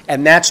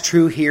 And that's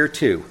true here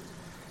too.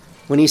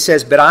 When he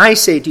says, "But I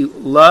say to you,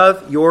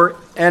 love your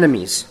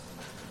enemies."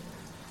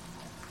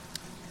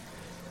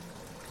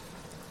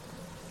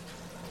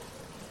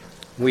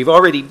 We've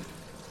already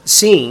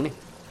seen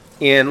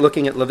in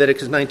looking at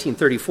Leviticus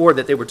 19:34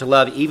 that they were to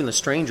love even the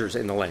strangers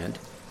in the land.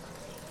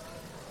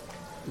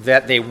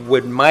 That they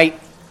might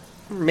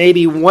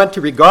maybe want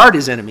to regard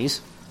as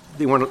enemies.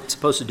 They weren't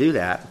supposed to do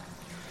that.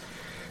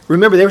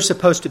 Remember, they were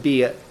supposed to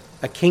be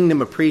a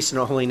kingdom of priests and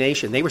a holy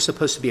nation. They were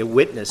supposed to be a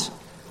witness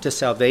to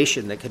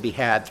salvation that could be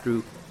had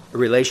through a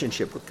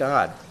relationship with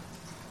God.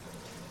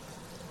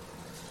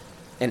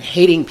 And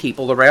hating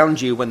people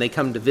around you when they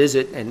come to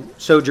visit and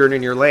sojourn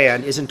in your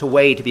land isn't a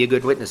way to be a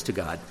good witness to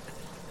God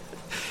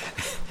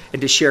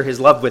and to share his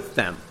love with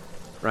them,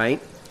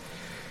 right?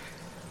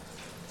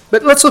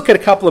 But let's look at a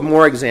couple of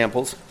more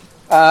examples.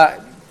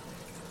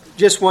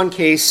 Just one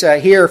case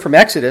here from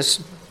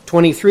Exodus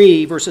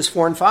 23, verses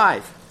 4 and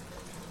 5.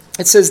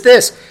 It says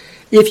this: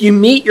 if you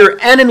meet your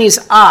enemy's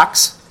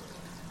ox,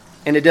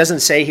 and it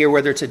doesn't say here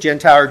whether it's a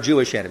Gentile or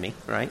Jewish enemy,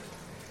 right?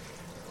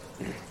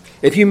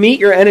 If you meet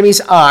your enemy's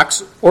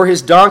ox or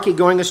his donkey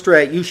going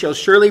astray, you shall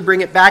surely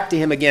bring it back to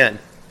him again.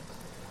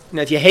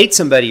 Now, if you hate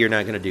somebody, you're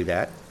not going to do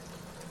that.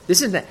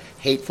 This isn't a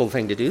hateful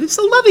thing to do. It's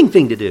a loving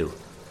thing to do.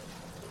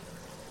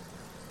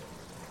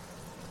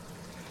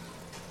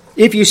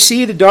 If you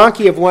see the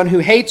donkey of one who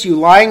hates you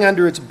lying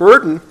under its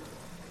burden,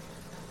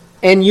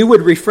 and you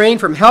would refrain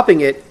from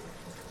helping it,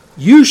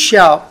 you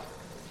shall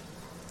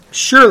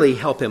surely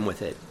help him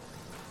with it.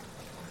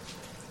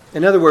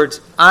 In other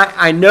words,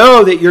 I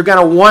know that you're going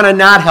to want to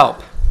not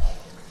help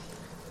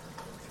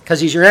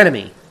because he's your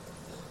enemy.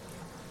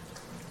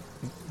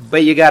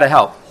 But you got to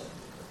help.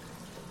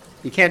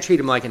 You can't treat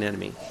him like an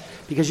enemy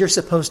because you're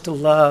supposed to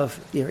love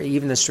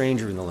even the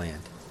stranger in the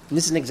land. And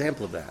this is an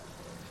example of that.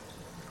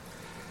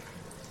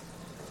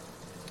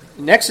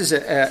 Next is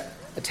a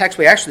text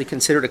we actually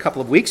considered a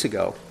couple of weeks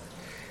ago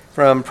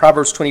from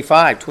Proverbs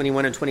 25,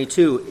 21 and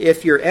 22.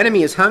 If your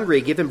enemy is hungry,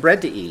 give him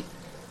bread to eat.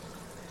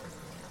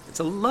 It's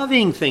a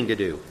loving thing to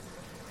do.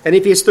 And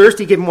if he is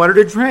thirsty, give him water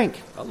to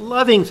drink. A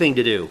loving thing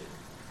to do.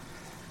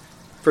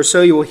 For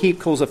so you will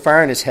heap coals of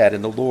fire on his head,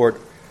 and the Lord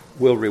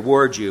will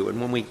reward you. And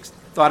when we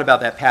thought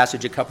about that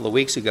passage a couple of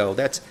weeks ago,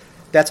 that's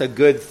a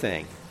good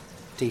thing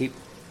to heap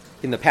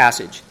in the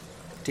passage,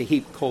 to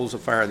heap coals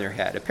of fire on their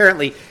head.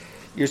 Apparently,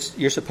 you're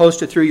supposed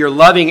to, through your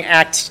loving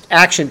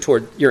action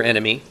toward your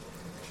enemy,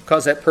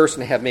 cause that person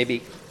to have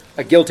maybe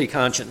a guilty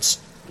conscience,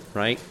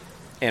 right?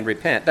 And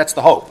repent. That's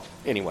the hope,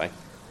 anyway.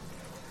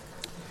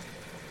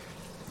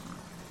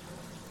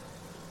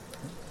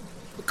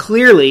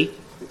 Clearly,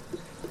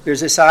 there's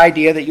this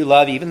idea that you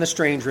love even the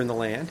stranger in the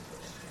land,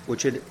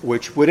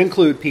 which would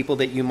include people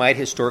that you might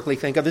historically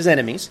think of as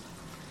enemies.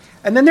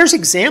 And then there's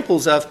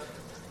examples of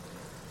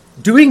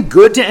doing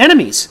good to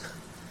enemies,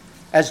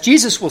 as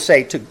Jesus will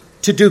say, to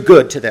do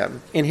good to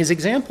them in his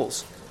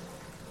examples.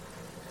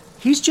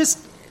 He's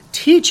just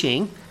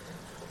teaching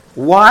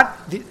what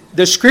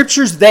the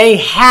scriptures they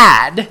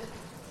had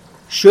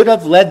should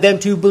have led them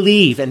to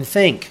believe and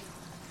think.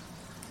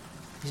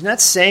 He's not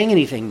saying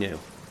anything new.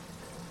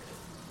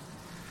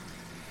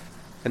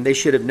 And they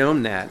should have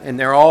known that. And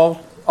they're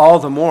all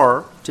the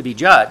more to be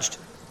judged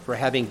for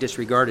having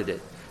disregarded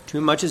it. Too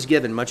much is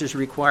given, much is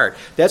required.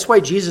 That's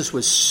why Jesus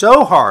was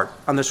so hard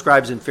on the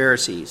scribes and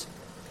Pharisees.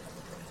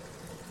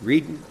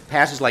 Read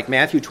passages like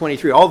Matthew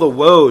 23, all the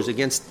woes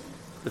against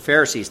the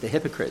Pharisees, the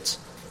hypocrites.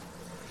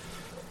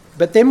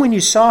 But then when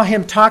you saw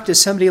him talk to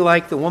somebody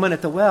like the woman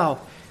at the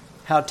well,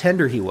 how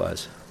tender he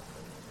was.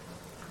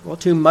 Well,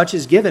 too much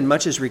is given,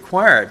 much is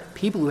required.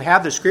 People who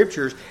have the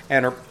scriptures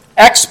and are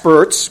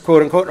experts,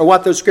 quote unquote, or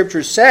what those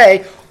scriptures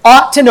say,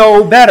 ought to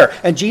know better.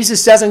 And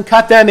Jesus doesn't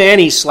cut them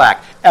any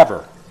slack,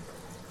 ever.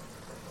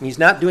 He's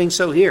not doing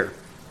so here.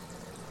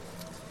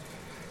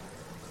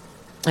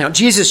 Now,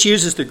 Jesus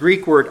uses the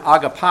Greek word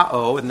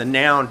agapao, and the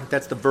noun,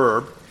 that's the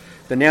verb.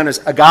 The noun is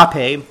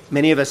agape.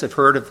 Many of us have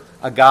heard of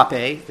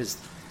agape. It's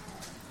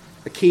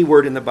a key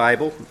word in the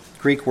Bible,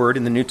 Greek word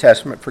in the New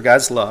Testament for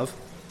God's love.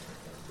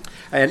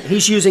 And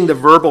he's using the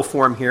verbal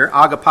form here,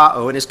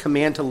 agapao, in his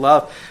command to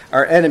love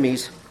our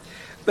enemies.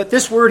 But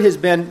this word has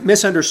been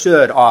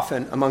misunderstood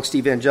often amongst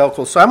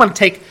evangelicals. So I'm going to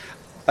take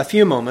a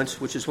few moments,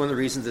 which is one of the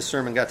reasons this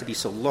sermon got to be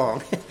so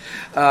long,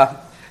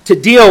 to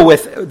deal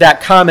with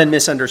that common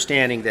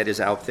misunderstanding that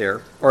is out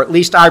there, or at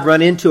least I've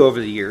run into over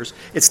the years.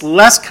 It's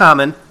less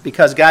common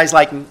because guys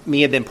like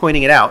me have been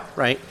pointing it out,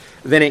 right,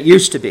 than it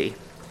used to be.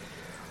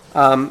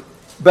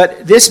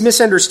 But this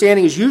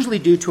misunderstanding is usually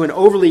due to an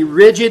overly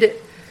rigid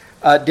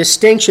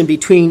distinction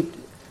between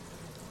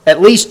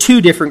at least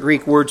two different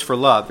Greek words for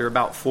love. There are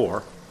about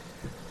four,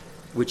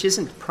 which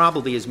isn't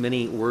probably as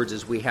many words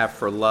as we have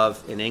for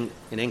love in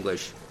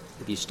English,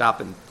 if you stop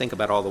and think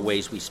about all the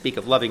ways we speak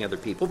of loving other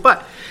people.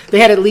 But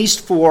they had at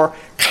least four.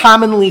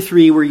 Commonly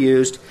three were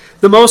used.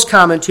 The most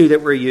common two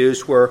that were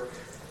used were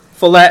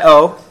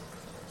phileo,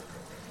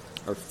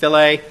 or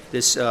philae.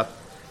 This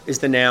is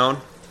the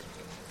noun.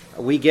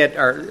 We get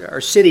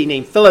our city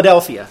named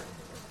Philadelphia,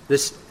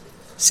 this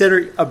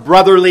city of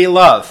brotherly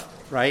love,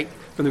 right?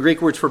 From the Greek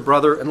words for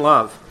brother and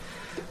love.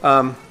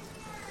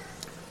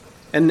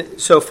 And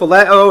so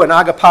phileo and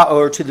agapao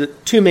are the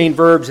two main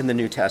verbs in the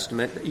New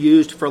Testament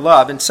used for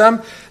love. And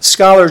some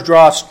scholars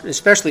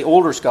especially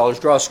older scholars,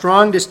 draw a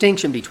strong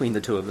distinction between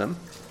the two of them,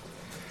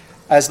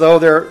 as though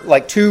they're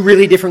like two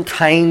really different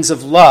kinds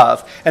of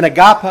love. And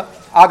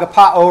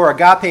agapao or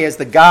agape is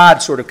the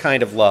God sort of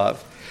kind of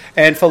love.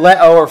 And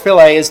phileo or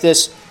philae is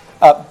this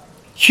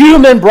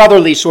human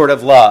brotherly sort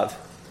of love.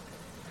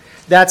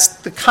 That's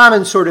the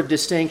common sort of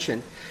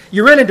distinction.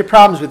 You run into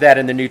problems with that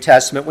in the New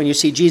Testament when you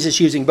see Jesus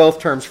using both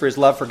terms for his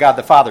love for God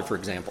the Father, for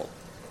example,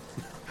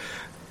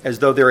 as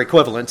though they're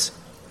equivalents.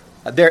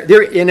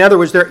 In other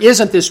words, there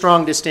isn't this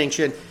strong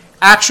distinction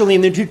actually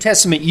in the New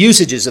Testament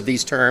usages of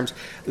these terms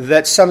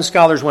that some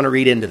scholars want to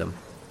read into them.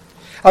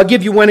 I'll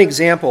give you one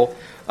example.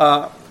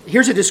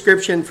 Here's a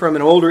description from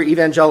an older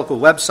evangelical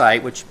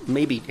website, which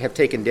maybe have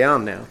taken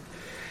down now.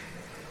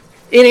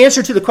 In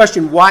answer to the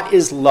question, what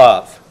is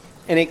love?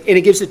 And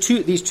it gives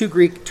these two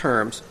Greek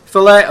terms.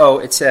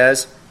 Phileo, it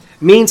says,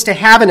 means to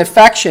have an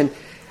affection,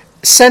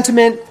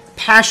 sentiment,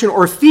 passion,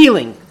 or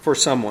feeling for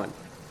someone.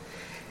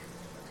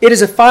 It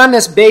is a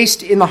fondness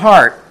based in the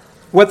heart.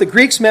 What the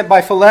Greeks meant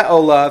by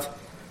phileo love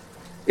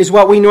is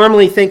what we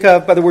normally think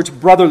of by the words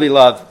brotherly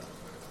love,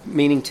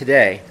 meaning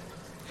today.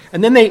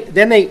 And then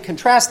they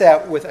contrast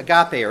that with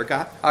agape or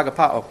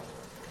agapao.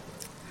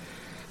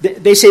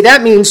 They say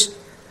that means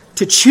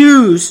to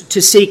choose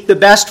to seek the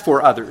best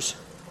for others.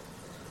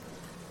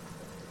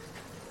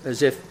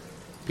 As if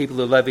people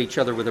who love each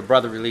other with a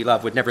brotherly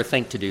love would never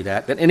think to do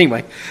that. But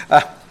anyway,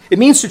 it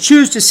means to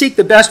choose to seek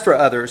the best for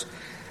others.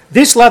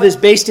 This love is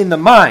based in the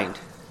mind.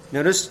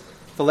 Notice,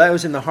 phileo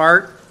is in the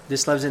heart.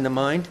 This love's in the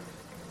mind.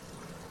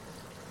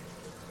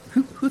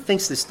 Who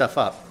thinks this stuff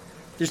up?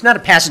 There's not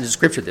a passage in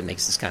Scripture that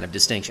makes this kind of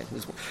distinction.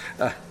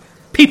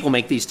 People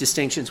make these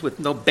distinctions with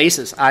no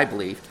basis, I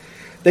believe.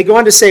 They go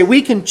on to say,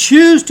 we can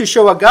choose to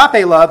show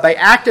agape love by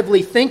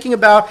actively thinking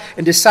about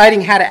and deciding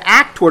how to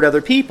act toward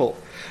other people.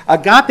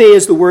 Agape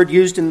is the word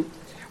used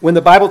when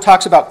the Bible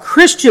talks about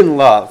Christian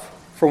love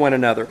for one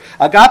another.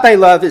 Agape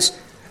love is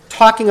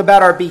talking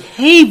about our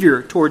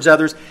behavior towards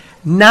others,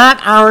 not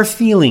our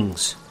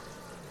feelings.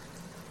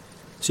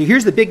 So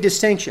here's the big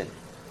distinction.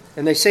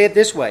 And they say it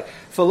this way.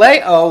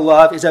 Phileo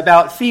love is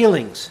about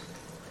feelings.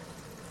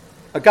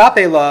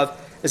 Agape love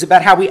is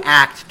about how we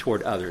act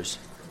toward others.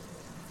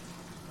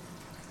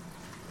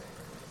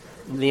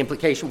 The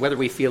implication, whether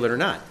we feel it or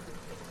not.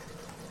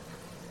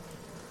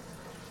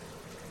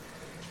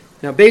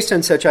 Now, based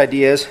on such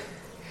ideas,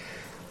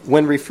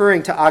 when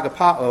referring to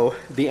agapao,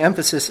 the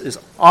emphasis is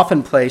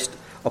often placed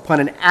upon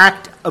an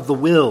act of the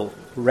will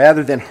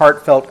rather than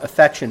heartfelt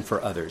affection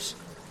for others.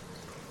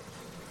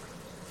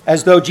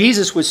 As though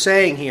Jesus was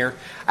saying here,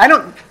 I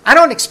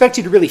don't expect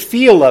you to really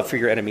feel love for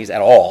your enemies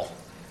at all,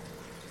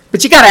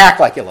 but you got to act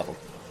like you love them.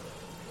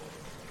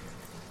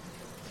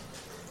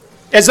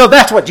 As though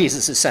that's what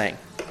Jesus is saying.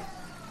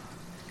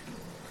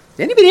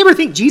 Did anybody ever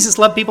think Jesus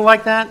loved people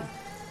like that?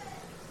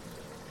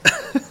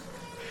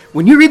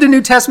 When you read the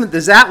New Testament,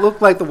 does that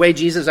look like the way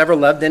Jesus ever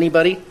loved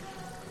anybody?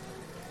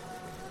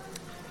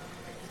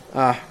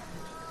 The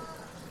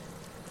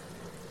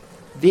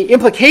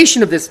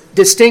implication of this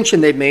distinction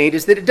they've made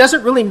is that it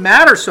doesn't really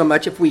matter so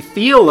much if we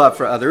feel love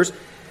for others.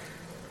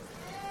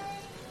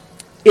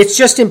 It's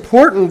just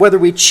important whether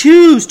we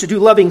choose to do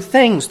loving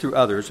things through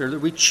others or that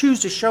we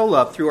choose to show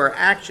love through our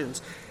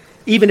actions,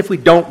 even if we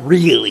don't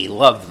really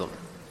love them.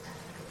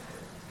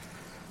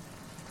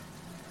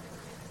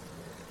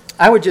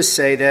 I would just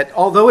say that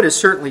although it is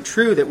certainly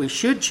true that we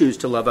should choose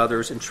to love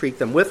others and treat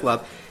them with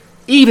love,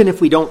 even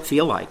if we don't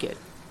feel like it,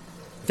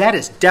 that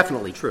is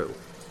definitely true.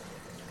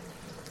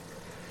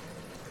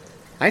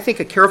 I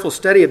think a careful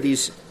study of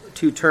these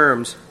two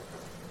terms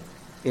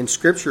in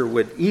Scripture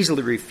would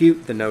easily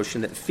refute the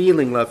notion that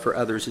feeling love for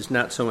others is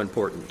not so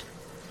important.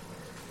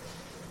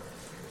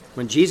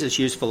 When Jesus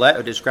used phileo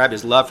to describe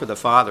his love for the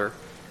Father,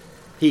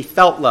 he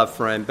felt love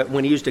for him, but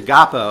when he used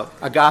agape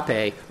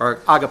or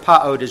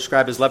agapao to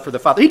describe his love for the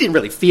Father, he didn't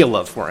really feel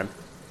love for him.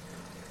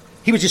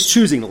 He was just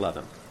choosing to love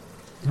him.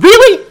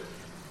 Really?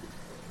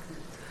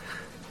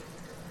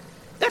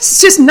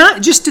 That's just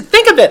not, just to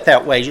think of it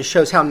that way just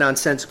shows how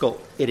nonsensical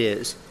it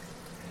is.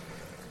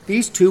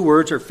 These two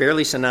words are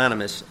fairly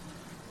synonymous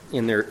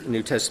in their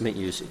New Testament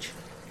usage.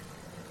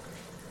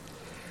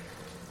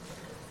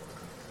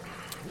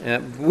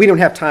 We don't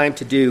have time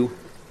to do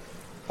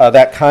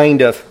that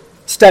kind of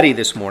study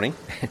this morning.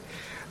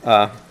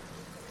 I'll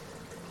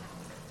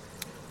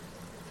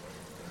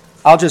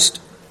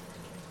just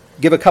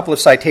give a couple of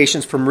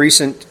citations from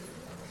recent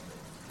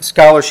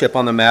scholarship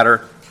on the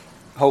matter,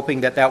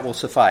 hoping that will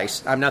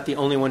suffice. I'm not the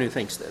only one who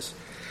thinks this.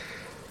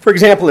 For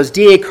example, as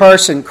D.A.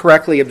 Carson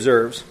correctly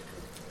observes,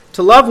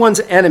 to love one's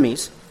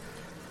enemies,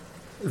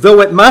 though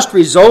it must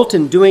result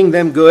in doing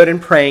them good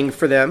and praying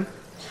for them,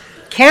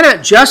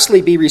 cannot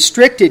justly be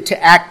restricted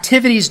to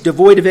activities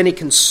devoid of any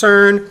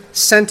concern,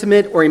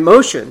 sentiment, or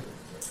emotion.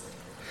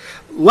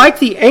 Like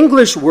the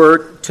English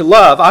word to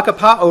love,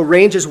 agapao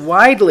ranges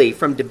widely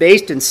from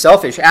debased and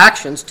selfish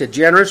actions to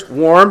generous,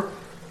 warm,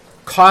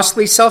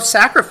 costly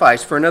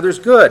self-sacrifice for another's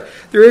good.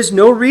 There is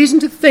no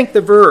reason to think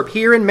the verb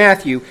here in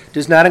Matthew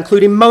does not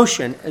include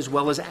emotion as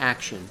well as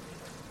action.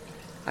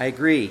 I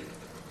agree.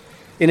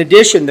 In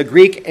addition, the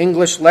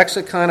Greek-English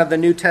lexicon of the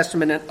New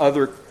Testament and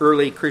other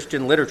early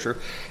Christian literature,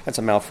 that's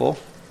a mouthful,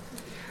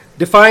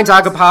 defines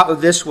agapao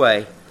this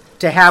way: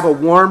 to have a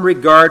warm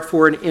regard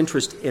for and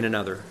interest in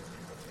another,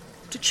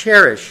 to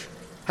cherish,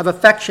 have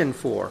affection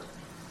for,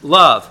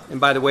 love. And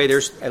by the way,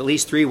 there's at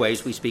least 3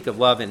 ways we speak of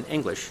love in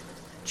English.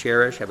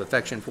 Cherish, have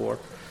affection for,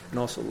 and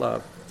also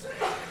love.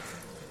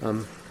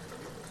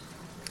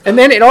 And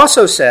then it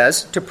also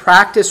says to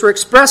practice or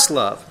express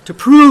love, to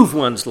prove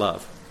one's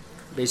love,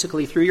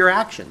 basically through your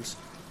actions.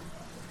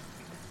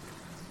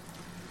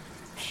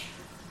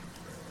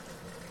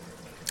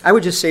 I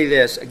would just say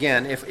this,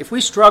 again, if we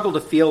struggle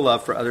to feel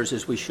love for others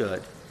as we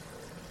should,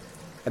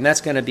 and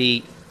that's going to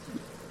be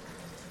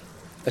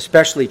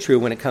especially true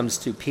when it comes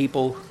to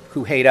people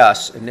who hate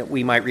us and that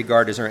we might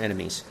regard as our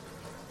enemies,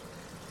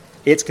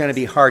 it's going to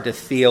be hard to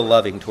feel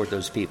loving toward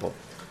those people.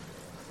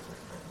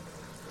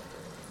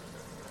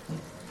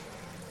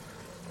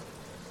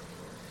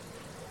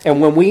 And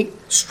when we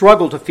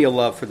struggle to feel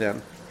love for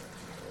them,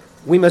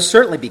 we must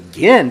certainly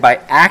begin by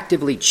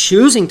actively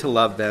choosing to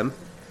love them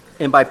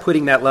and by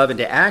putting that love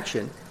into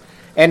action.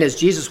 And as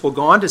Jesus will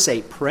go on to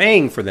say,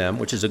 praying for them,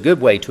 which is a good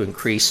way to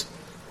increase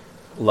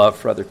love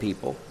for other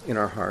people in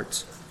our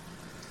hearts.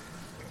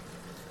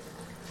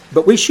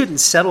 But we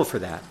shouldn't settle for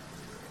that.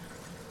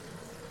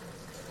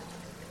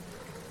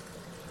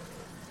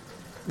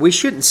 We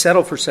shouldn't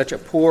settle for such a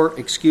poor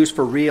excuse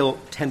for real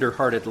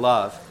tender-hearted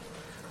love.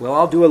 Well,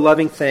 I'll do a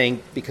loving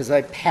thing because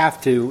I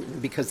have to,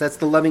 because that's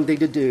the loving thing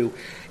to do,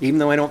 even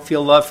though I don't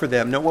feel love for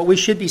them. No, what we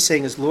should be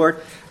saying is,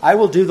 Lord, I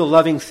will do the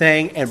loving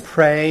thing and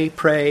pray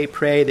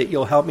that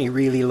you'll help me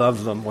really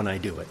love them when I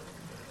do it.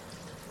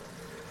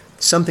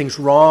 Something's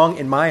wrong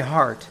in my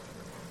heart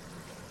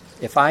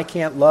if I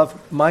can't love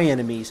my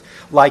enemies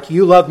like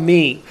you loved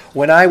me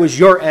when I was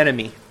your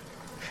enemy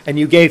and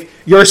you gave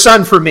your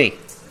son for me.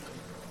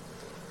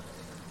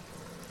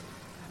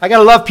 I got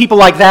to love people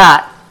like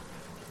that.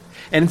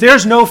 And if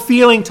there's no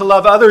feeling to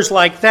love others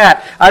like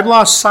that, I've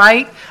lost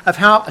sight of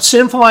how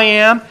sinful I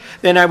am,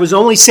 then I was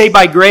only saved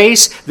by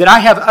grace, that I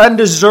have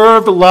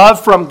undeserved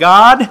love from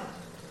God.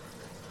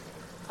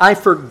 I've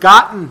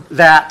forgotten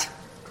that.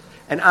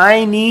 And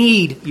I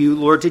need you,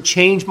 Lord, to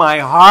change my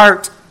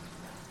heart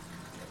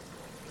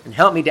and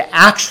help me to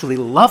actually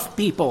love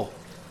people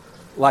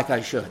like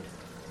I should.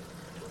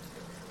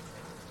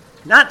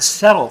 Not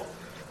settle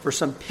for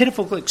some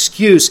pitiful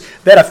excuse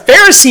that a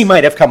Pharisee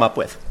might have come up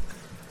with.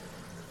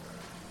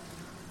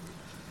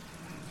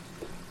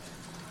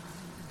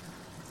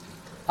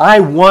 I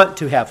want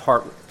to have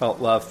heartfelt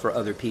love for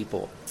other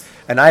people,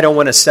 and I don't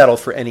want to settle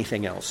for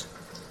anything else.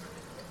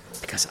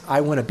 Because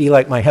I want to be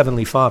like my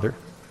Heavenly Father.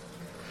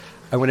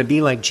 I want to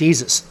be like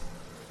Jesus.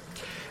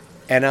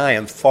 And I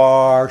am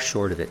far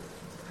short of it.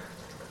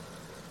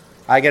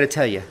 I got to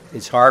tell you,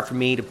 it's hard for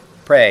me to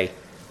pray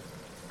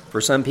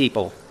for some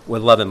people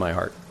with love in my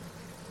heart.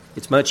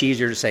 It's much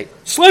easier to say,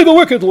 slay the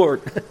wicked,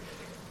 Lord.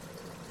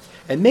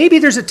 And maybe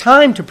there's a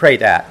time to pray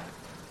that.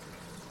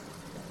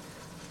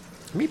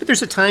 Maybe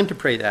there's a time to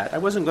pray that. I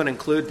wasn't going to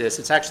include this.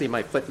 It's actually in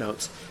my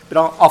footnotes. But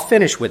I'll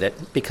finish with it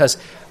because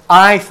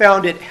I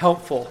found it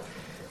helpful.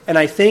 And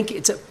I think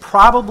it's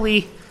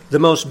probably the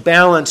most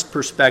balanced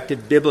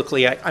perspective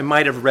biblically I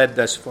might have read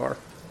thus far.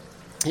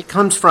 It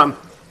comes from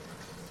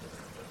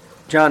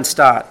John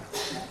Stott.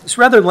 It's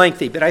rather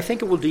lengthy, but I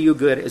think it will do you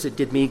good as it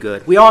did me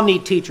good. We all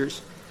need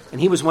teachers,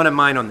 and he was one of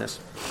mine on this.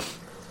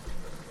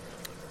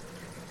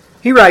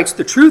 He writes,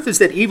 "The truth is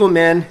that evil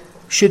men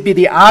should be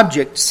the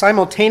object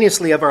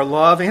simultaneously of our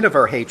love and of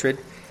our hatred,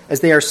 as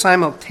they are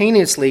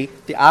simultaneously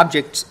the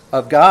objects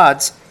of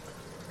God's,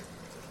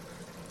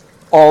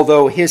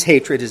 although his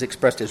hatred is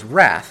expressed as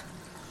wrath.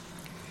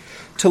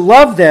 To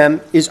love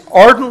them is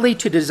ardently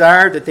to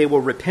desire that they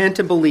will repent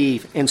and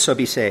believe and so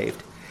be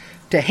saved.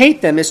 To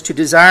hate them is to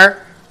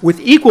desire with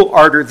equal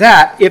ardor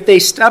that, if they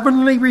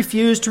stubbornly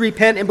refuse to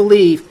repent and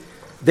believe,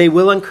 they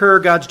will incur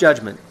God's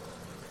judgment.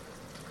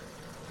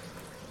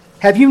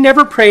 Have you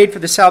never prayed for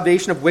the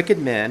salvation of wicked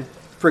men,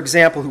 for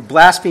example, who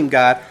blaspheme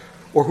God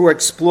or who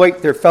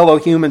exploit their fellow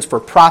humans for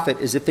profit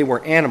as if they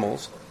were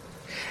animals,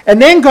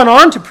 and then gone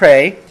on to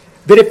pray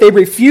that if they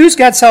refuse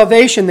God's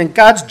salvation, then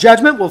God's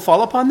judgment will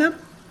fall upon them?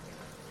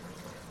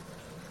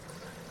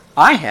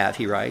 I have,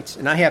 he writes,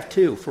 and I have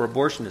too, for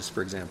abortionists,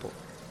 for example.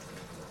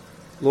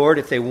 Lord,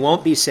 if they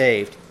won't be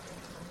saved,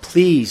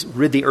 please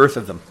rid the earth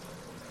of them.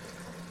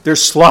 They're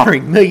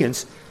slaughtering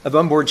millions of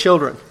unborn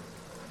children,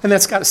 and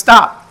that's got to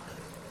stop.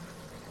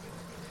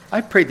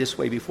 I've prayed this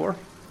way before.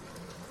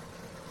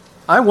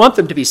 I want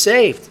them to be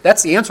saved.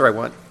 That's the answer I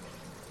want.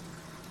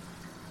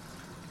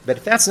 But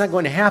if that's not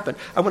going to happen,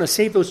 I want to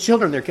save those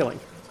children they're killing.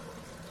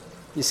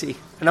 You see?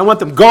 And I want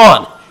them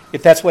gone,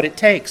 if that's what it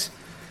takes.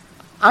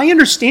 I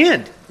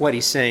understand what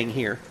he's saying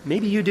here.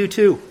 Maybe you do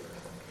too.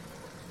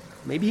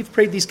 Maybe you've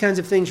prayed these kinds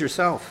of things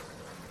yourself.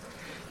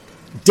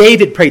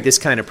 David prayed this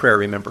kind of prayer,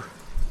 remember?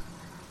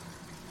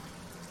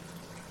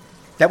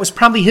 That was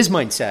probably his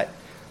mindset.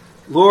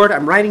 Lord,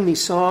 I'm writing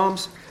these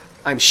psalms.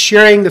 I'm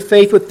sharing the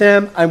faith with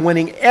them. I'm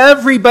wanting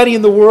everybody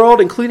in the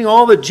world, including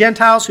all the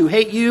Gentiles who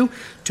hate you,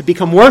 to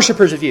become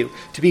worshipers of you,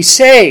 to be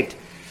saved.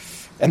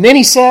 And then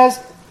he says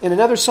in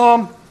another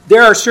psalm,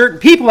 there are certain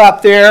people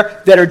out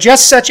there that are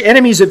just such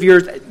enemies of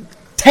yours.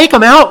 Take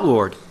them out,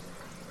 Lord.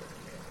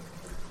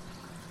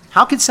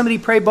 How could somebody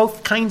pray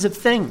both kinds of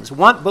things,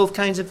 want both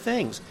kinds of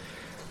things?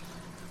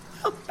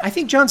 Well, I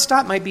think John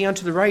Stott might be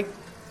onto the right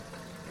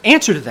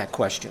answer to that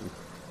question.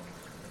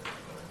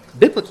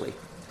 Biblically.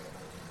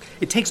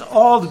 It takes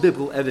all the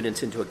biblical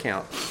evidence into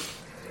account.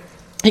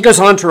 He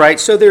goes on to write,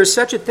 so there is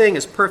such a thing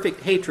as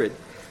perfect hatred,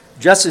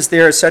 just as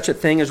there is such a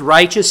thing as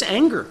righteous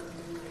anger.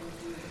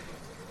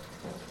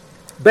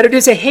 But it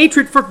is a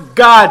hatred for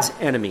God's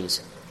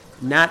enemies,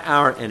 not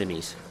our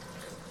enemies.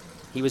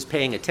 He was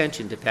paying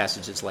attention to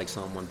passages like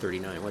Psalm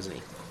 139, wasn't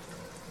he?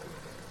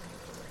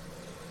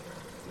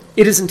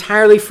 It is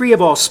entirely free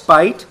of all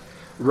spite,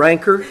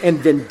 rancor, and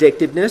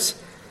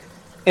vindictiveness,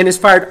 and is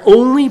fired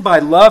only by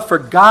love for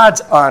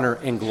God's honor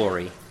and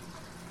glory.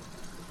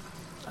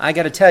 I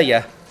got to tell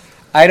you,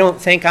 I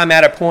don't think I'm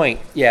at a point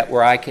yet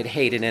where I could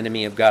hate an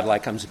enemy of God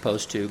like I'm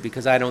supposed to,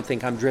 because I don't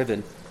think I'm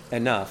driven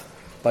enough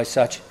by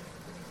such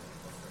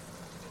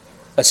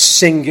a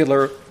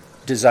singular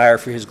desire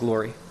for his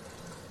glory.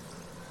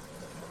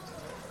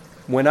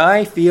 When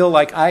I feel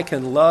like I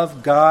can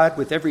love God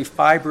with every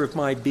fiber of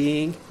my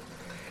being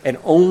and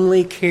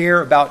only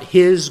care about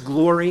his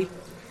glory,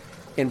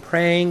 in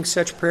praying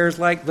such prayers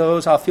like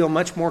those, I'll feel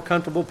much more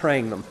comfortable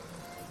praying them.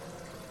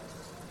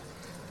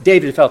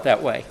 David felt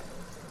that way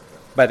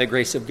by the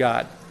grace of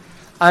God.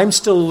 I'm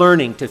still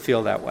learning to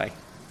feel that way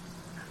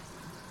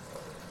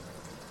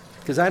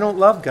because I don't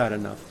love God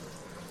enough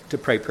to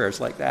pray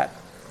prayers like that,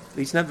 at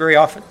least not very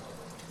often.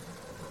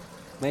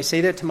 And I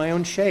say that to my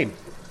own shame.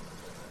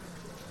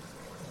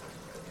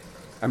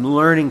 I'm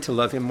learning to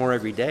love him more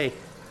every day.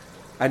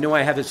 I know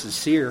I have a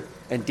sincere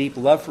and deep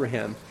love for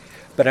him,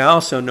 but I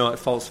also know it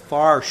falls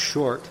far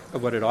short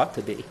of what it ought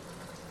to be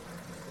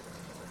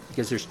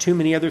because there's too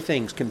many other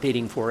things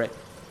competing for it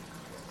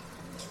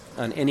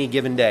on any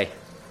given day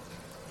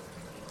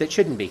that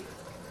shouldn't be.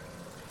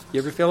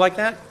 You ever feel like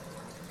that?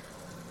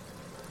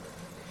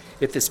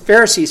 If the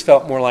Pharisees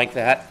felt more like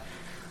that,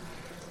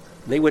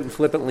 they wouldn't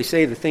flippantly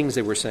say the things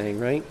they were saying,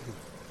 right?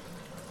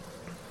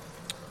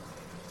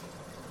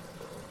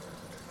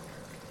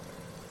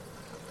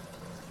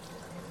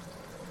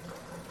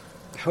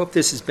 I hope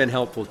this has been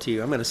helpful to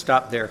you. I'm going to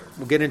stop there.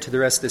 We'll get into the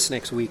rest of this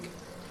next week.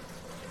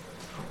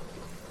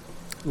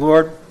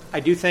 Lord, I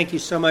do thank you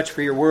so much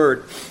for your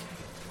word.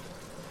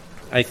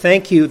 I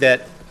thank you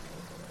that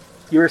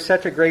you are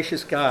such a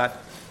gracious God.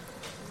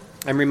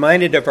 I'm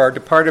reminded of our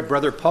departed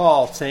brother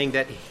Paul saying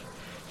that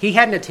he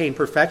hadn't attained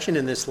perfection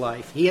in this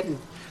life. He hadn't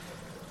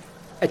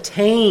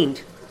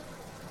attained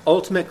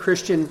ultimate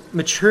Christian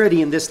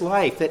maturity in this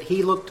life, that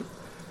he looked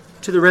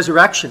to the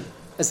resurrection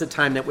as the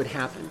time that would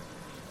happen.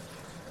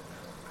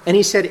 And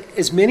he said,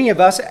 as many of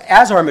us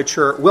as are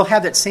mature will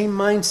have that same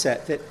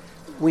mindset, that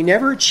we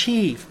never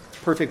achieve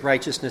perfect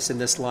righteousness in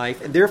this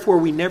life, and therefore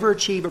we never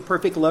achieve a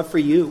perfect love for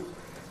you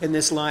in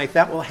this life.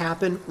 That will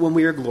happen when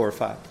we are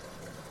glorified.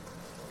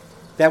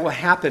 That will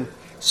happen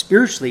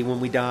spiritually when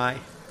we die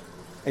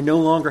and no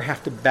longer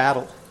have to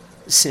battle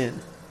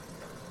sin.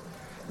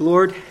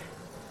 Lord,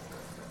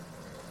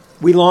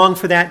 we long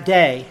for that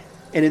day,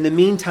 and in the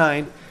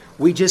meantime,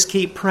 we just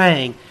keep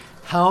praying,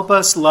 help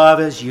us love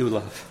as you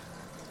love.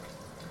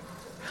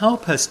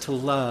 Help us to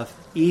love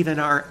even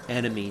our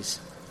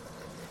enemies.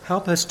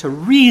 Help us to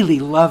really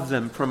love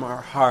them from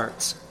our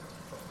hearts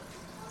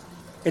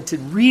and to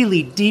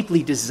really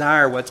deeply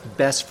desire what's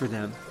best for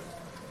them,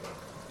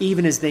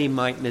 even as they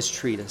might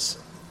mistreat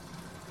us.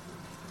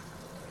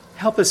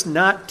 Help us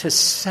not to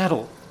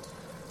settle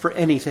for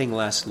anything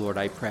less, Lord,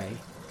 I pray.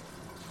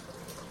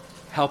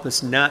 Help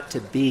us not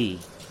to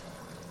be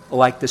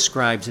like the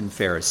scribes and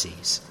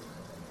Pharisees,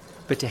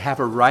 but to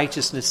have a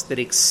righteousness that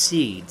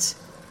exceeds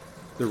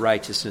the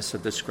righteousness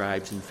of the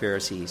scribes and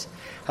Pharisees.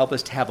 Help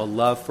us to have a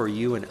love for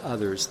you and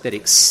others that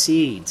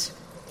exceeds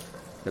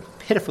the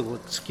pitiful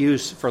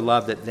excuse for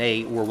love that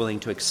they were willing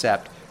to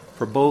accept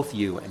for both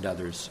you and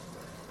others.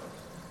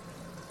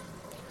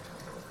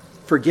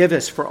 Forgive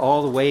us for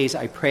all the ways,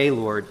 I pray,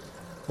 Lord,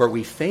 where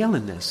we fail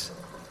in this,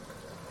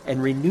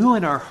 and renew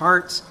in our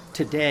hearts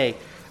today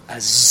a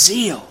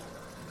zeal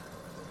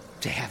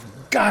to have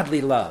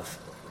godly love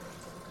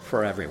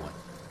for everyone.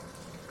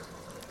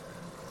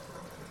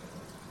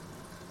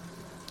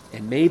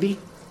 And maybe,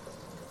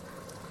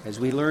 as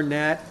we learn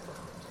that,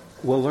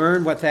 we'll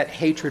learn what that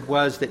hatred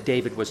was that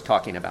David was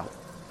talking about,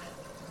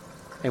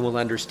 and we'll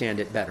understand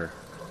it better.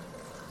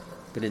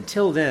 But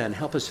until then,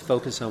 help us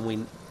focus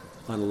on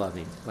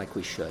loving like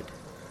we should.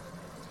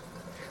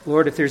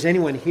 Lord, if there's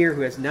anyone here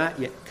who has not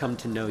yet come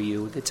to know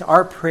you, it's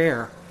our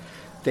prayer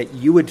that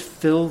you would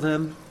fill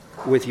them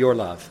with your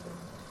love,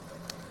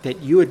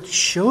 that you would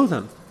show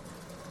them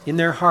in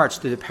their hearts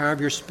through the power of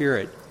your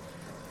Spirit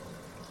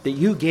that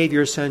you gave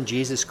your Son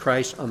Jesus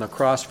Christ on the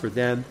cross for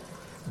them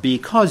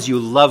because you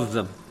love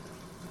them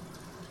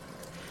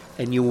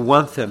and you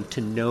want them to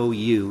know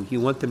you.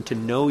 You want them to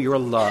know your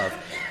love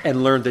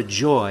and learn the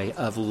joy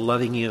of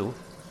loving you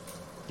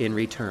in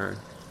return.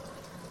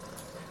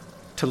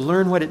 To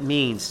learn what it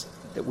means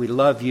that we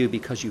love you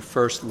because you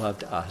first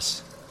loved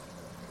us.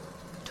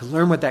 To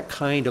learn what that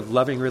kind of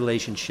loving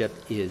relationship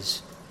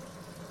is.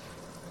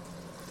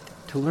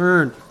 to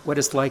learn what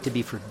it's like to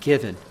be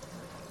forgiven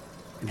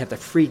and have the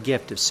free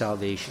gift of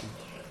salvation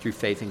through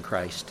faith in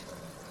Christ.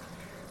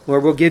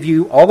 Lord, we'll give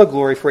you all the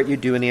glory for what you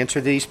do and answer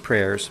these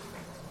prayers.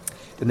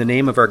 In the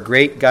name of our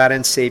great God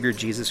and Savior,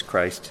 Jesus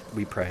Christ,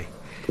 we pray.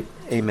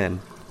 Amen.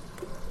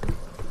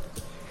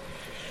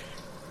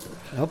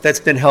 I hope that's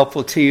been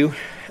helpful to you.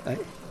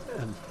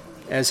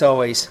 As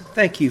always,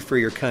 thank you for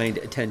your kind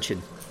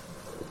attention.